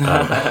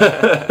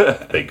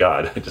 Thank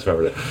God, I just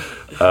remembered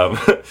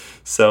it.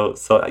 So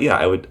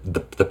yeah,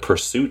 the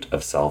pursuit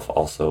of self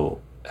also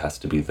has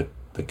to be the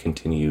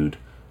continued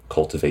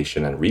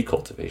cultivation and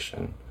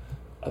recultivation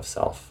of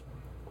self.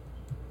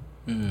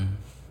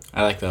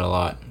 I like that a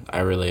lot. I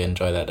really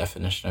enjoy that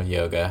definition of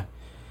yoga,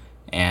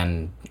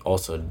 and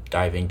also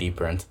diving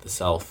deeper into the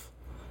self.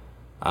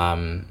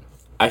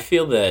 I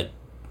feel that,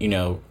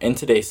 in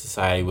today's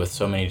society with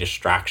so many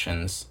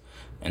distractions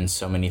and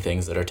so many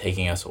things that are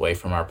taking us away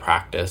from our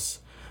practice,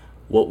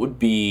 what would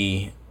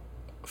be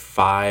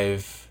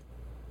 5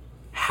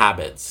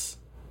 habits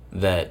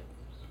that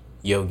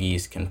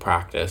yogis can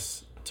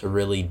practice to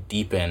really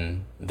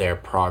deepen their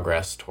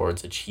progress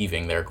towards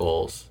achieving their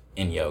goals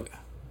in yoga?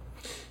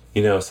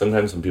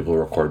 Sometimes when people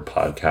record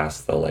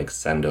podcasts, they'll like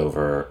send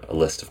over a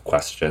list of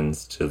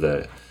questions to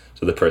the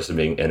person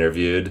being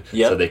interviewed,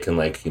 so they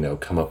can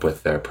come up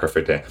with their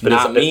perfect answer.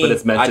 But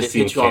it's meant to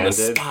seem candid. On the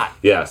spot.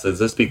 Yeah, so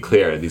let's be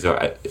clear.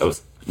 I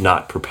was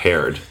not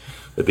prepared.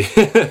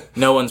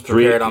 No one's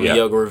prepared on the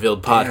Yoga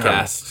Revealed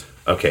podcast.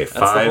 Okay,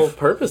 That's the whole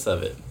purpose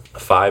of it.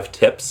 5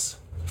 tips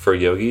for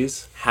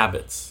yogis.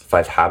 Habits.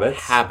 5 habits.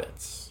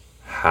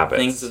 Habits.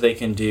 Things that they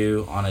can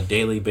do on a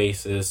daily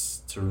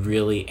basis to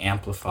really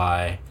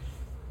amplify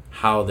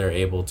how they're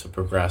able to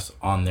progress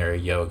on their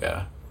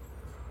yoga,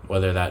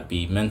 whether that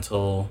be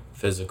mental,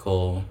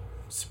 physical,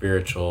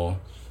 spiritual,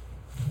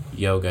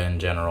 yoga in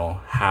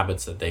general,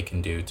 habits that they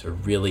can do to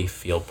really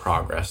feel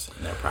progress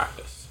in their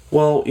practice.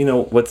 Well,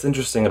 what's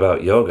interesting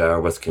about yoga,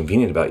 or what's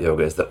convenient about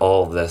yoga, is that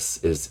all of this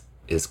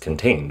is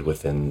contained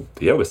within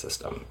the yoga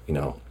system,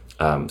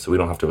 so we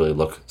don't have to really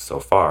look so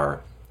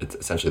far. It's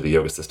essentially the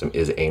yoga system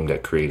is aimed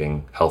at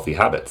creating healthy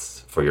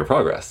habits for your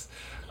progress.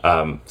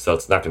 So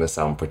it's not going to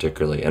sound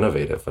particularly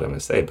innovative, what I'm going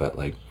to say, but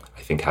I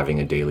think having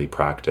a daily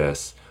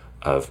practice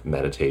of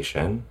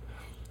meditation,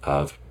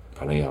 of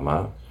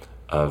pranayama,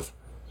 of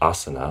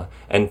asana,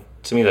 and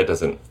to me that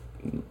doesn't,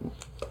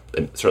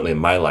 certainly in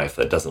my life,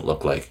 that doesn't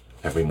look like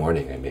every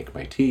morning I make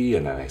my tea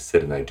and then I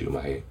sit and I do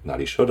my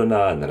Nadi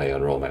Shodhana and then I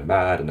unroll my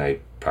mat and I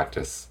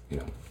practice,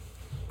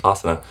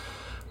 asana.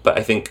 But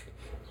I think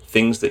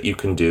things that you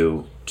can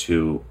do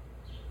to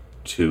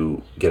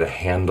get a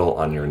handle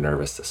on your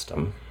nervous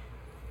system,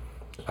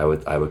 I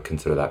would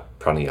consider that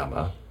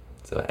pranayama.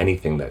 So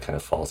anything that kind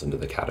of falls into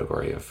the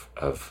category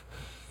of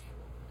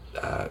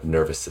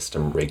nervous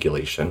system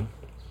regulation,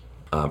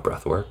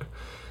 breath work.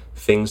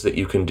 Things that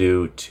you can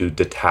do to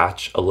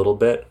detach a little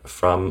bit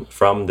from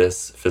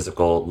this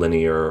physical,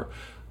 linear,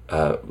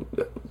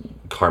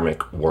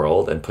 karmic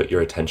world and put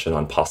your attention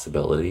on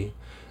possibility,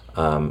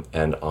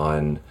 and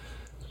on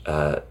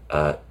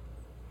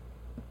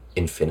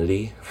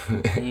infinity,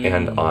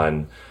 and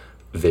on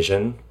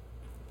vision.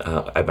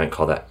 I might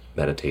call that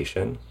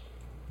meditation,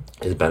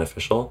 is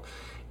beneficial.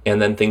 And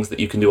then things that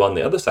you can do on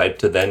the other side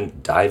to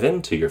then dive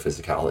into your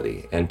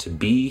physicality and to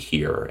be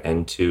here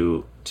and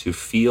to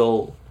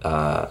feel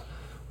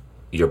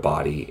your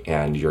body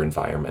and your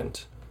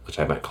environment, which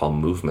I might call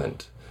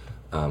movement,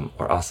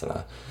 or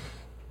asana.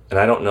 And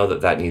I don't know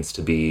that needs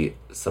to be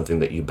something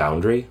that you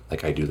boundary,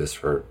 like I do this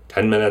for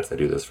 10 minutes, I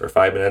do this for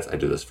 5 minutes, I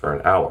do this for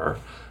an hour.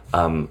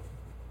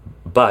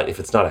 But if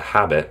it's not a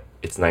habit,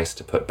 it's nice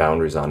to put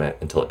boundaries on it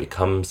until it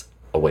becomes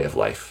a way of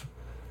life,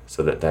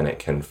 so that then it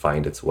can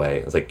find its way.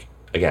 It's like,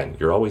 again,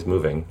 you're always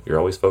moving, you're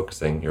always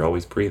focusing, you're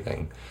always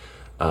breathing.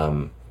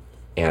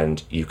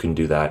 And you can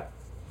do that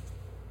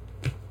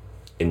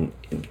in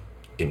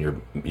your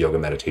yoga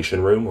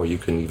meditation room, or you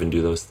can even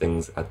do those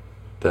things at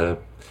the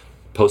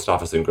post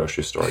office and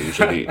grocery store.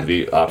 Usually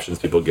the options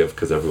people give,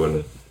 because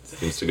everyone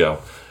seems to go.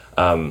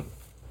 So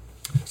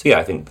yeah,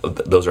 I think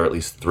those are at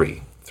least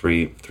three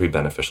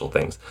beneficial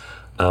things.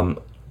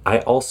 I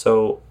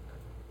also,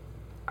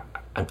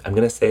 I'm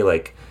going to say,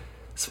 like,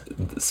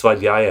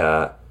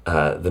 Svadhyaya,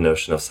 the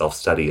notion of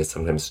self-study is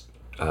sometimes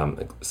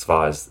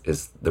Sva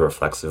is the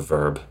reflexive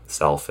verb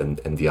self, and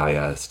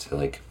via is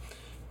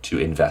to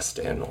invest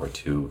in, or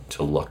to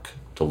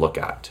look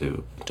at,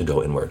 to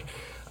go inward.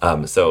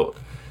 So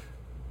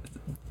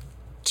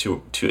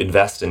to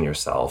invest in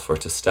yourself, or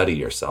to study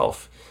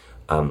yourself,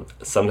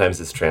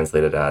 sometimes it's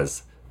translated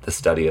as the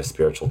study of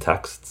spiritual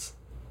texts.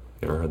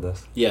 You ever heard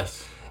this?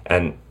 Yes.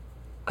 And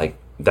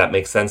that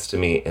makes sense to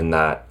me in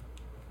that,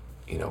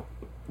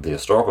 the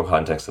historical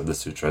context of the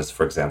sutras,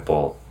 for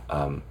example,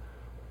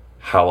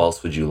 how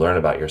else would you learn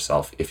about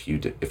yourself if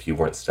you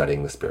weren't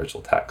studying the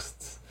spiritual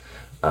texts?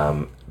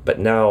 But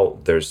now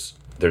there's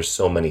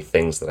so many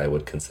things that I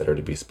would consider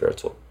to be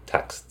spiritual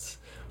texts,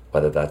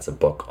 whether that's a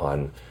book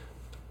on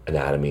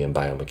anatomy and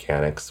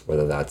biomechanics,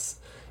 whether that's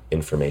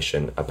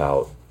information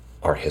about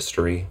our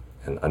history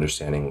and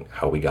understanding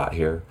how we got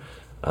here,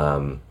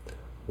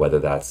 whether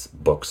that's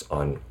books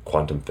on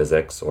quantum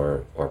physics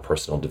or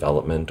personal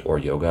development or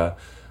yoga,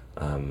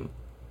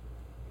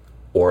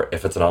 or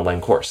if it's an online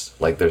course.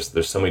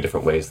 There's so many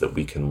different ways that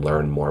we can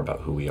learn more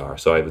about who we are.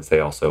 So I would say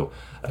also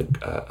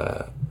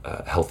a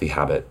healthy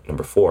habit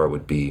number 4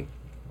 would be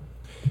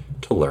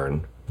to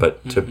learn,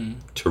 but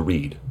to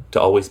read, to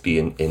always be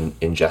in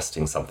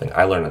ingesting something.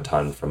 I learn a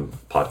ton from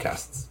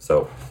podcasts,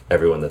 so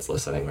everyone that's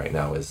listening right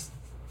now is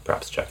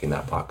perhaps checking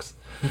that box.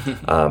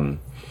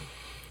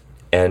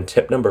 And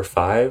tip number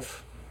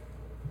 5,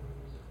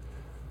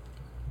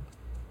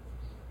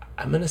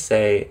 I'm going to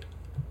say,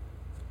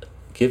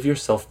 give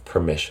yourself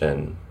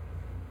permission.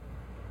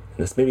 And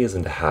this maybe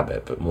isn't a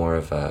habit, but more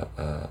of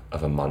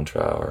a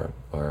mantra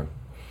or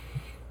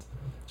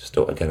just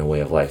again a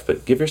way of life.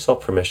 But give yourself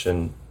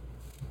permission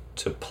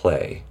to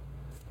play,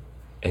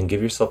 and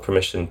give yourself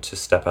permission to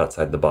step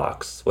outside the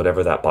box,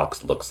 whatever that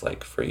box looks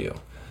like for you.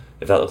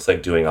 If that looks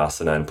like doing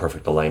asana in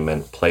perfect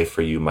alignment, play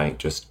for you might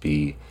just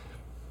be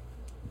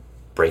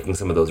breaking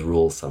some of those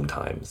rules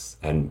sometimes,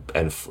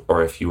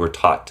 or if you were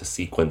taught to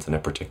sequence in a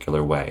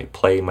particular way,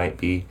 play might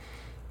be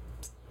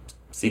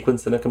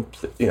sequence in a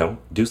complete,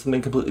 do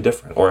something completely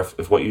different. Or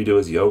if what you do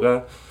is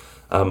yoga,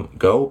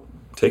 go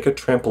take a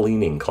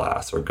trampolining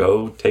class, or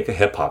go take a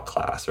hip hop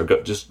class, or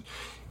go just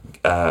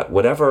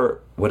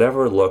whatever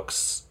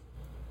looks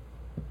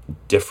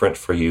different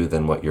for you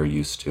than what you're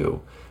used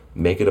to.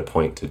 Make it a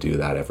point to do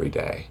that every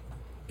day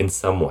in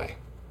some way.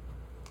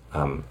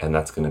 And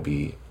that's going to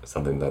be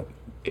something that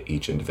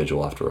each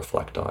individual will have to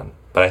reflect on.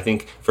 But I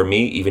think for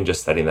me, even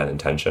just setting that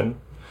intention,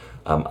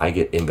 I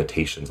get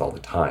invitations all the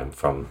time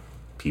from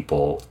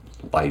people,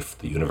 life,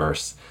 the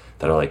universe,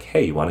 that are like,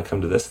 hey, you want to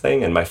come to this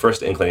thing? And my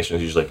first inclination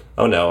is usually like,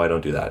 oh no, I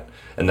don't do that.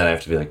 And then I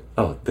have to be like,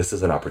 oh, this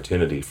is an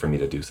opportunity for me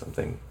to do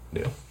something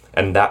new.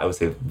 And that, I would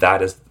say,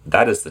 that is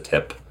the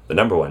tip, the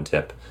number 1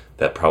 tip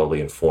that probably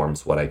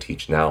informs what I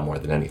teach now more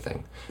than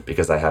anything,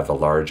 because I have a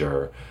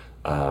larger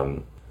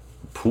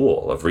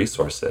pool of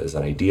resources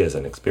and ideas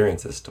and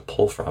experiences to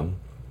pull from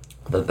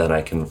that then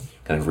I can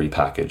kind of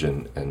repackage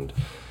and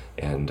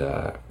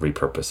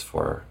repurpose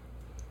for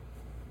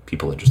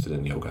people interested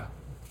in yoga.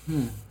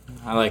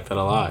 I like that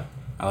a lot.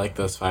 I like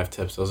those 5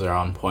 tips. Those are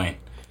on point.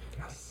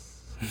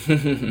 Yes.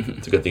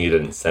 It's a good thing you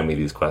didn't send me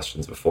these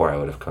questions before. I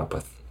would have come up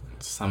with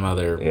some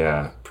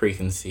other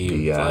preconceived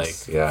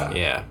BS,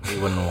 yeah, we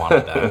wouldn't have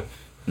wanted that.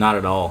 Not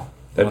at all.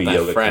 That'd be that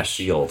yoga fresh.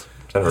 Concealed.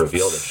 Trying to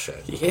reveal this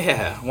shit.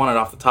 Yeah, I want it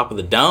off the top of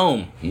the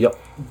dome. Yep.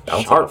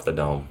 Bounce off the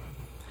dome.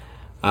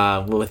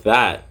 Well, with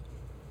that,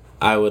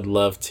 I would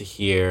love to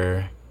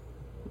hear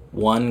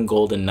one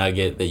golden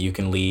nugget that you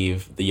can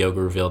leave the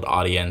Yoga Revealed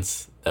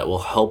audience that will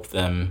help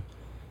them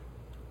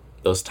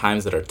those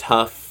times that are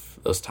tough,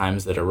 those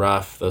times that are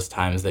rough, those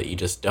times that you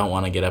just don't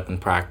want to get up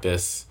and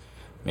practice.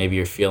 Maybe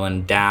you're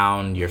feeling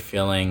down, you're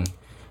feeling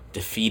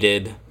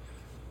defeated.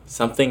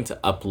 Something to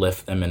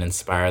uplift them and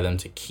inspire them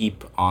to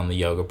keep on the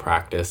yoga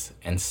practice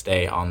and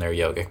stay on their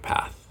yogic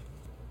path.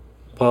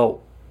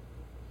 Well,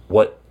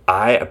 what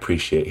I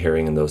appreciate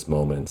hearing in those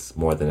moments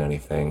more than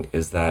anything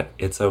is that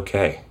it's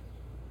okay.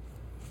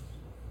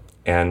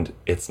 And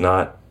it's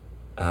not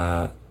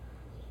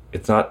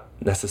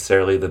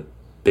necessarily the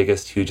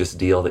biggest, hugest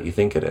deal that you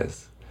think it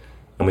is.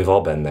 And we've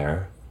all been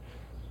there.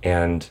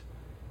 And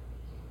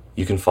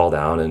you can fall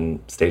down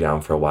and stay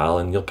down for a while,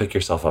 and you'll pick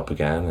yourself up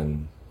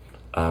again,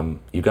 and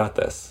you got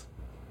this.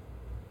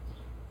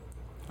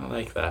 I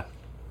like that.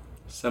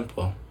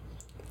 Simple,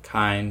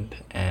 kind,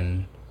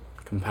 and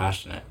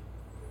compassionate.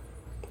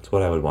 It's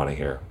what I would want to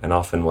hear, and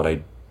often what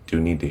I do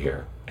need to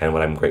hear, and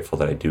what I'm grateful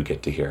that I do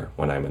get to hear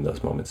when I'm in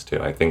those moments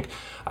too. I think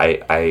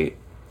I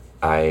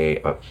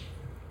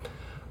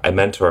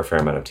mentor a fair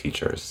amount of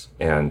teachers,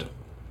 and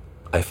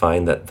I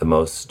find that the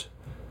most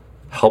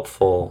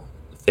helpful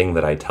thing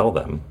that I tell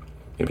them,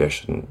 maybe I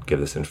shouldn't give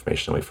this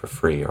information away for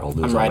free or I'll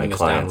lose all my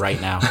clients. I'm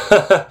writing this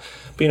down right now.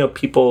 But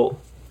people,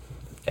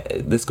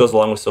 this goes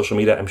along with social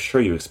media. I'm sure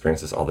you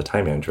experience this all the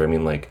time, Andrew. I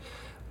mean,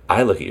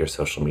 I look at your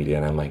social media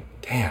and I'm like,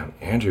 damn,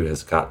 Andrew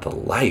has got the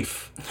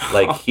life.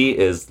 He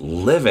is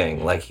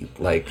living. What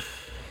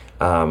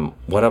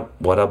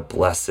a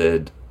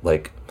blessed,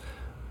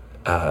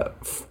 I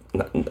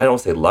don't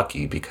say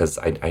lucky, because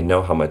I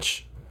know how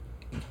much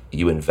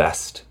you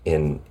invest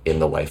in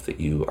the life that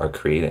you are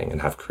creating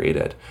and have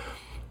created.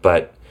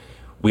 But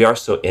we are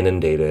so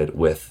inundated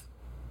with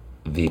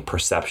the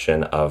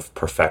perception of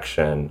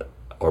perfection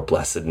or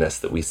blessedness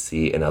that we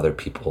see in other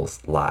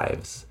people's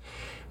lives,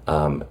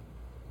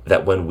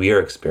 that when we are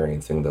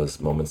experiencing those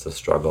moments of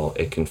struggle,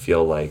 it can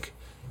feel like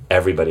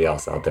everybody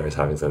else out there is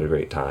having such a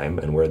great time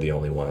and we're the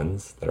only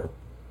ones that are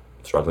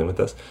struggling with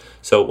this.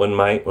 So when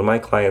my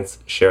clients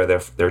share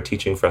their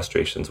teaching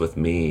frustrations with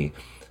me,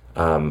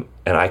 and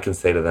I can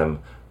say to them,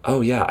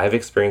 oh yeah, I've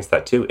experienced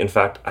that too. In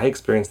fact, I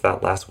experienced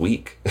that last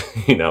week,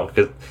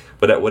 because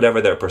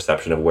whatever their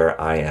perception of where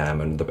I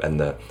am and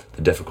the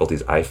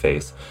difficulties I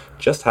face,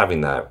 just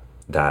having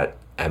that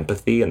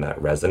empathy and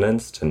that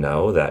resonance to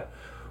know that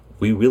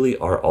we really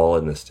are all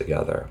in this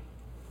together.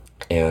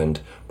 And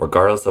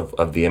regardless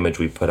of the image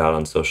we put out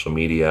on social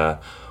media,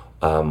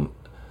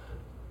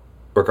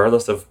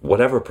 regardless of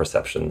whatever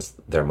perceptions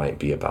there might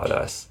be about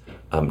us,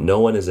 no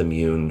one is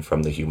immune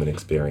from the human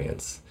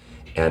experience.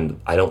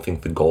 And I don't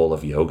think the goal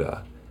of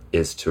yoga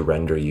is to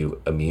render you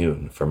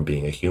immune from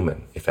being a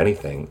human. If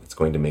anything, it's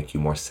going to make you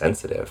more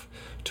sensitive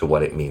to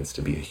what it means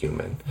to be a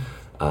human.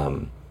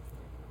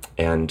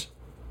 And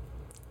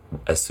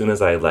as soon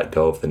as I let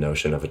go of the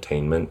notion of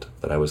attainment,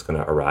 that I was going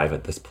to arrive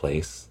at this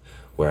place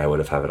where I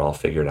would have it all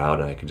figured out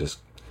and I could just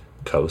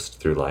coast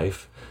through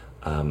life,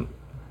 I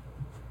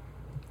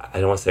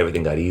don't want to say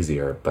everything got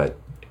easier, but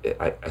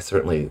I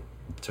certainly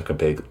took a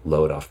big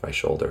load off my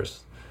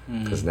shoulders,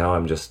 because now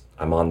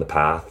I'm on the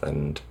path,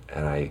 and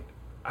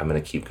I'm going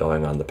to keep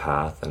going on the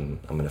path, and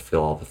I'm going to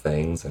feel all the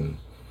things. And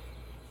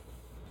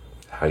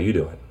how you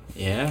doing?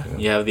 Yeah,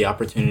 you have the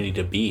opportunity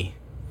to be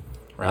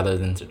rather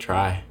than to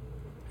try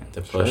and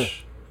to push.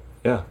 Sure.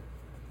 Yeah,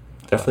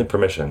 definitely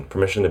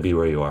permission to be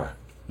where you are.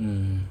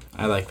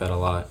 I like that a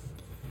lot.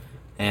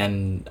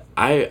 And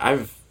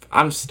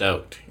I'm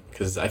stoked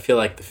because I feel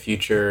like the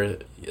future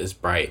is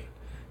bright.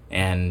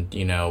 And,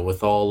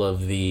 with all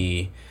of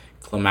the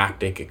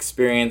climactic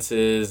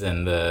experiences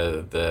and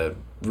the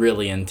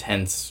really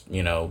intense,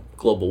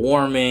 global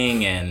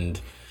warming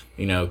and,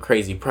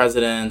 crazy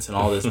presidents and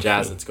all this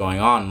jazz that's going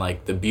on,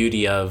 like the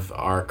beauty of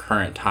our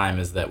current time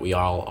is that we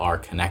all are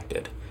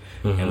connected.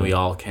 Mm-hmm. And we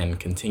all can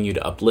continue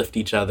to uplift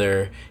each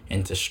other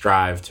and to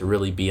strive to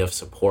really be of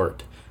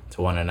support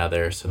to one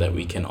another so that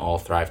we can all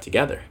thrive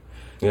together.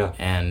 Yeah.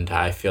 And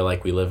I feel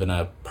like we live in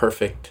a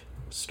perfect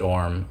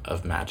storm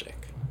of magic.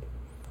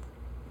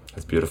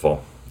 That's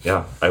beautiful.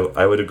 Yeah,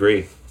 I would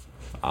agree.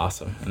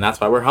 Awesome. And that's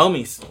why we're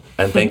homies.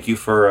 And thank you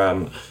for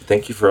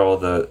all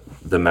the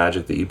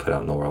magic that you put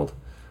out in the world.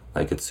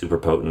 Like, it's super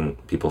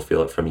potent. People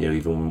feel it from you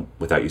even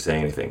without you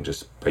saying anything,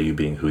 just by you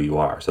being who you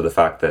are. So the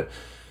fact that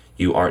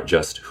you aren't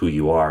just who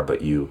you are,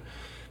 but you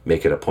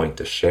make it a point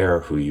to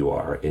share who you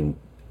are in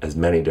as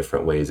many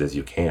different ways as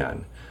you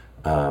can,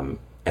 and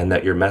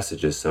that your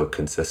message is so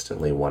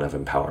consistently one of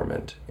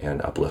empowerment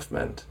and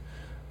upliftment,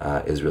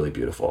 is really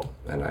beautiful.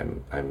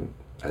 And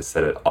I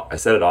said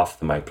it off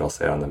the mic, but I'll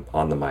say it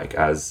on the mic.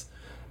 As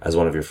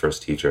one of your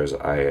first teachers,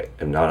 I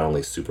am not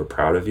only super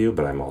proud of you,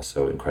 but I'm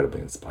also incredibly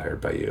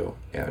inspired by you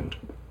and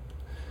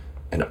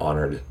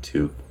honored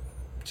to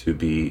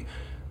be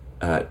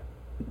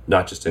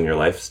not just in your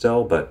life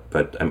still,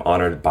 but I'm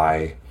honored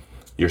by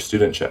your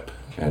studentship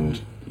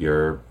and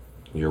your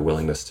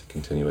willingness to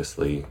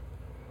continuously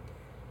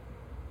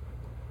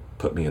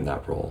put me in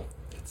that role.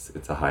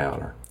 It's a high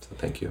honor. So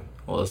thank you.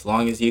 Well, as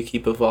long as you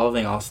keep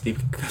evolving, I'll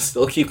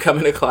still keep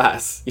coming to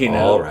class,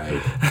 All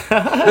right.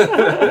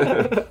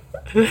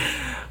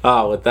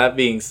 With that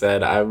being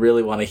said, I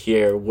really want to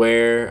hear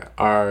where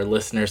our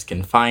listeners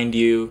can find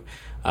you,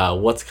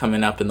 what's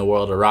coming up in the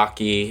world of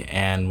Rocky,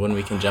 and when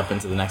we can jump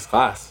into the next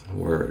class.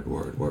 Word.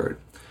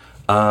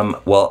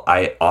 Well,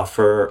 I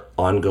offer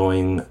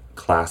ongoing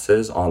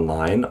classes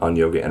online on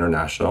Yoga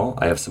International.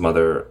 I have some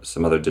other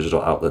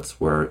digital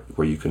outlets where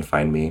you can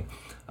find me.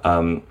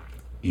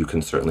 You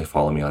can certainly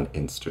follow me on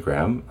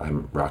Instagram.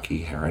 I'm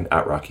Rocky Heron,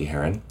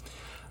 @RockyHeron.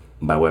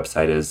 My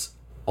website is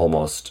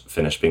almost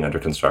finished being under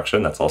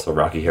construction. That's also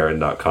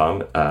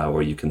rockyheron.com,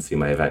 where you can see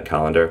my event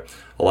calendar.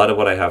 A lot of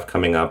what I have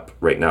coming up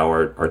right now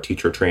are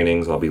teacher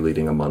trainings. I'll be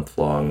leading a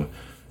month-long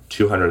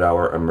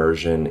 200-hour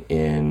immersion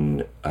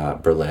in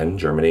Berlin,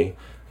 Germany,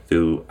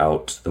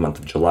 throughout the month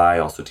of July.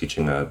 Also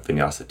teaching a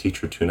Vinyasa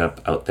teacher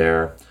tune-up out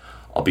there.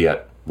 I'll be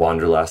at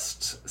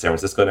Wanderlust, San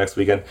Francisco next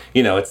weekend.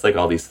 It's like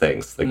all these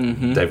things, like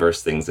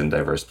diverse things in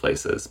diverse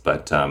places.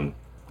 But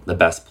the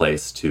best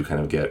place to kind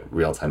of get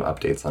real-time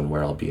updates on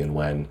where I'll be and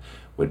when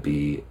would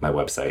be my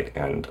website.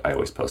 And I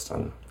always post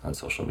on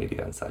social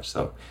media and such.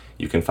 So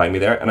you can find me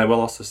there. And I will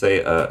also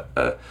say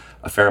a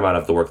fair amount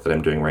of the work that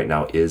I'm doing right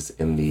now is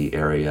in the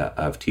area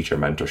of teacher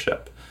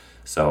mentorship.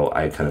 So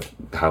I kind of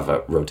have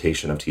a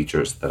rotation of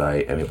teachers that I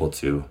am able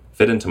to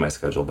fit into my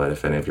schedule. But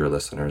if any of your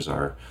listeners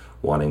are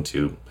wanting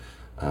to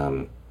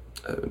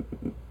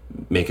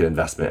make an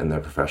investment in their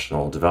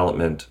professional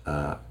development,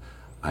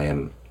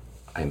 I'm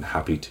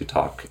happy to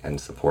talk and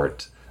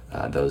support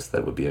those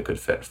that would be a good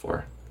fit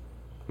for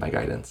my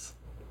guidance.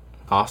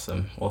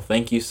 Awesome. Well,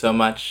 thank you so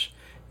much.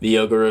 The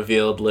Yoga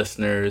Revealed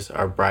listeners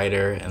are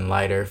brighter and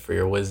lighter for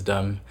your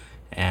wisdom,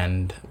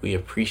 and we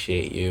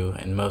appreciate you,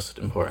 and most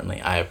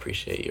importantly, I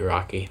appreciate you,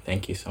 Rocky.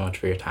 Thank you so much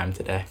for your time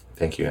today.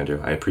 Thank you,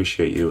 Andrew. I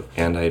appreciate you,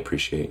 and I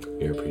appreciate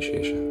your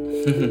appreciation.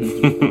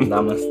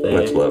 Namaste.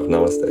 Much love.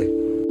 Namaste.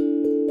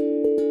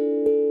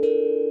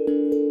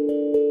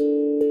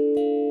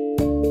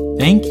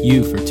 Thank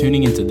you for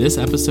tuning into this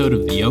episode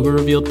of the Yoga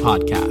Revealed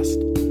podcast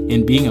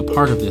and being a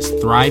part of this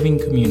thriving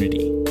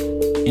community.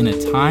 In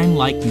a time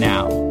like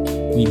now,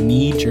 we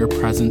need your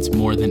presence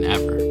more than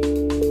ever.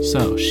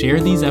 So share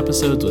these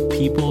episodes with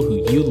people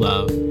who you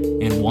love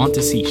and want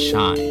to see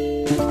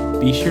shine.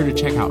 Be sure to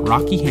check out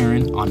Rocky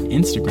Heron on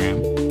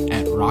Instagram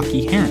at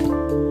Rocky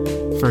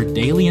Heron. For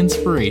daily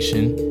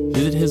inspiration,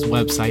 visit his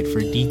website for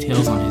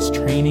details on his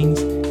trainings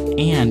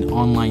and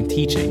online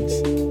teachings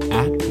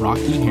at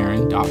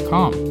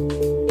rockyheron.com.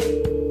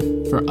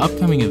 For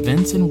upcoming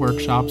events and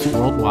workshops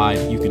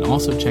worldwide, you can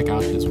also check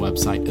out his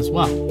website as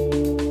well.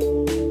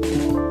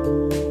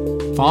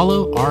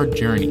 Follow our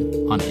journey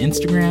on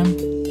Instagram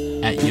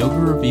at Yoga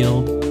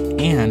Revealed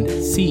and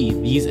see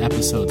these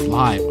episodes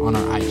live on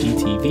our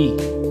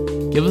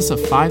IGTV. Give us a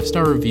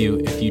 5-star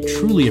review if you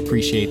truly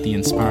appreciate the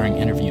inspiring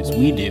interviews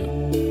we do.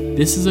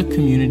 This is a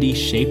community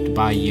shaped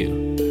by you.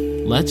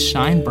 Let's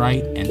shine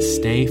bright and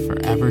stay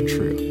forever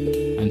true.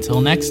 Until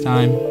next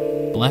time,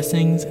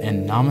 blessings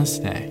and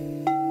namaste.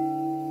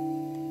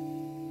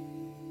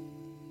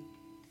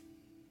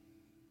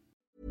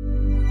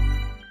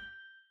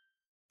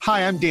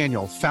 Hi, I'm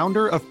Daniel,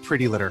 founder of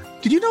Pretty Litter.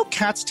 Did you know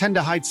cats tend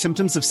to hide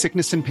symptoms of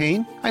sickness and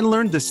pain? I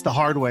learned this the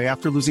hard way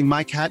after losing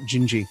my cat,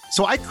 Gingy.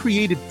 So I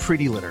created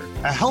Pretty Litter,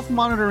 a health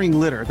monitoring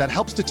litter that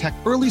helps detect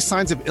early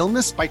signs of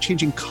illness by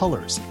changing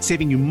colors,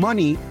 saving you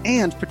money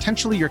and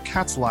potentially your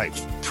cat's life.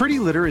 Pretty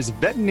Litter is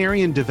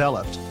veterinarian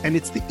developed, and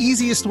it's the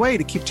easiest way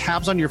to keep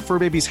tabs on your fur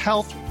baby's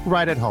health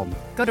right at home.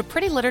 Go to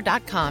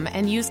prettylitter.com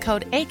and use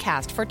code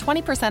ACAST for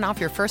 20% off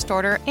your first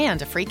order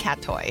and a free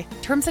cat toy.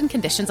 Terms and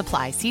conditions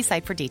apply. See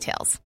site for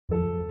details.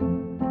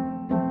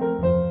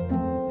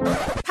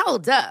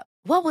 Hold up.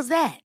 What was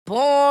that?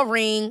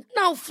 Boring.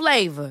 No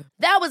flavor.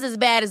 That was as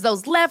bad as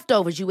those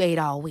leftovers you ate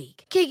all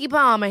week. Keke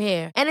Palmer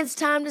here. And it's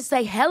time to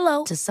say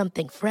hello to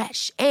something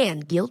fresh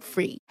and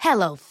guilt-free.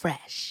 Hello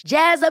Fresh.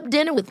 Jazz up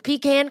dinner with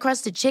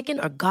pecan-crusted chicken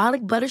or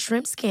garlic butter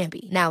shrimp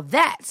scampi. Now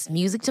that's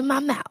music to my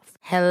mouth.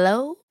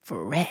 Hello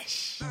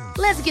Fresh.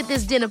 Let's get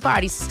this dinner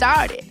party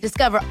started.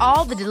 Discover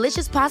all the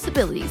delicious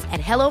possibilities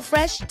at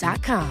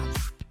HelloFresh.com.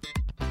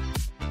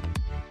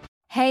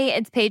 Hey,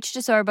 it's Paige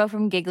DeSorbo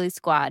from Giggly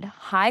Squad.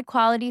 High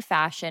quality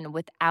fashion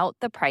without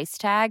the price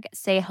tag.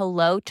 Say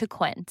hello to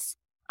Quince.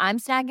 I'm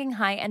snagging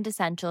high-end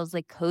essentials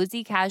like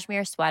cozy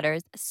cashmere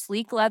sweaters,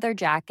 sleek leather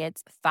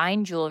jackets,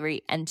 fine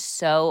jewelry, and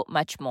so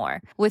much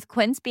more. With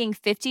Quince being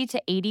 50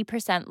 to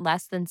 80%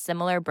 less than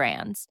similar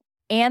brands.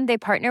 And they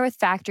partner with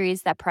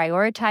factories that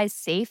prioritize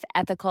safe,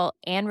 ethical,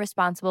 and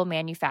responsible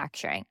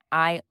manufacturing.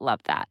 I love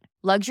that.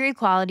 Luxury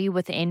quality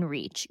within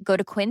reach. Go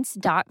to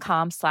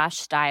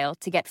quince.com/style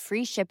to get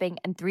free shipping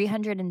and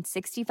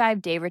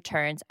 365-day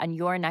returns on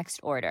your next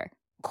order.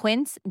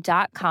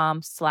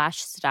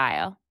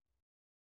 Quince.com/style.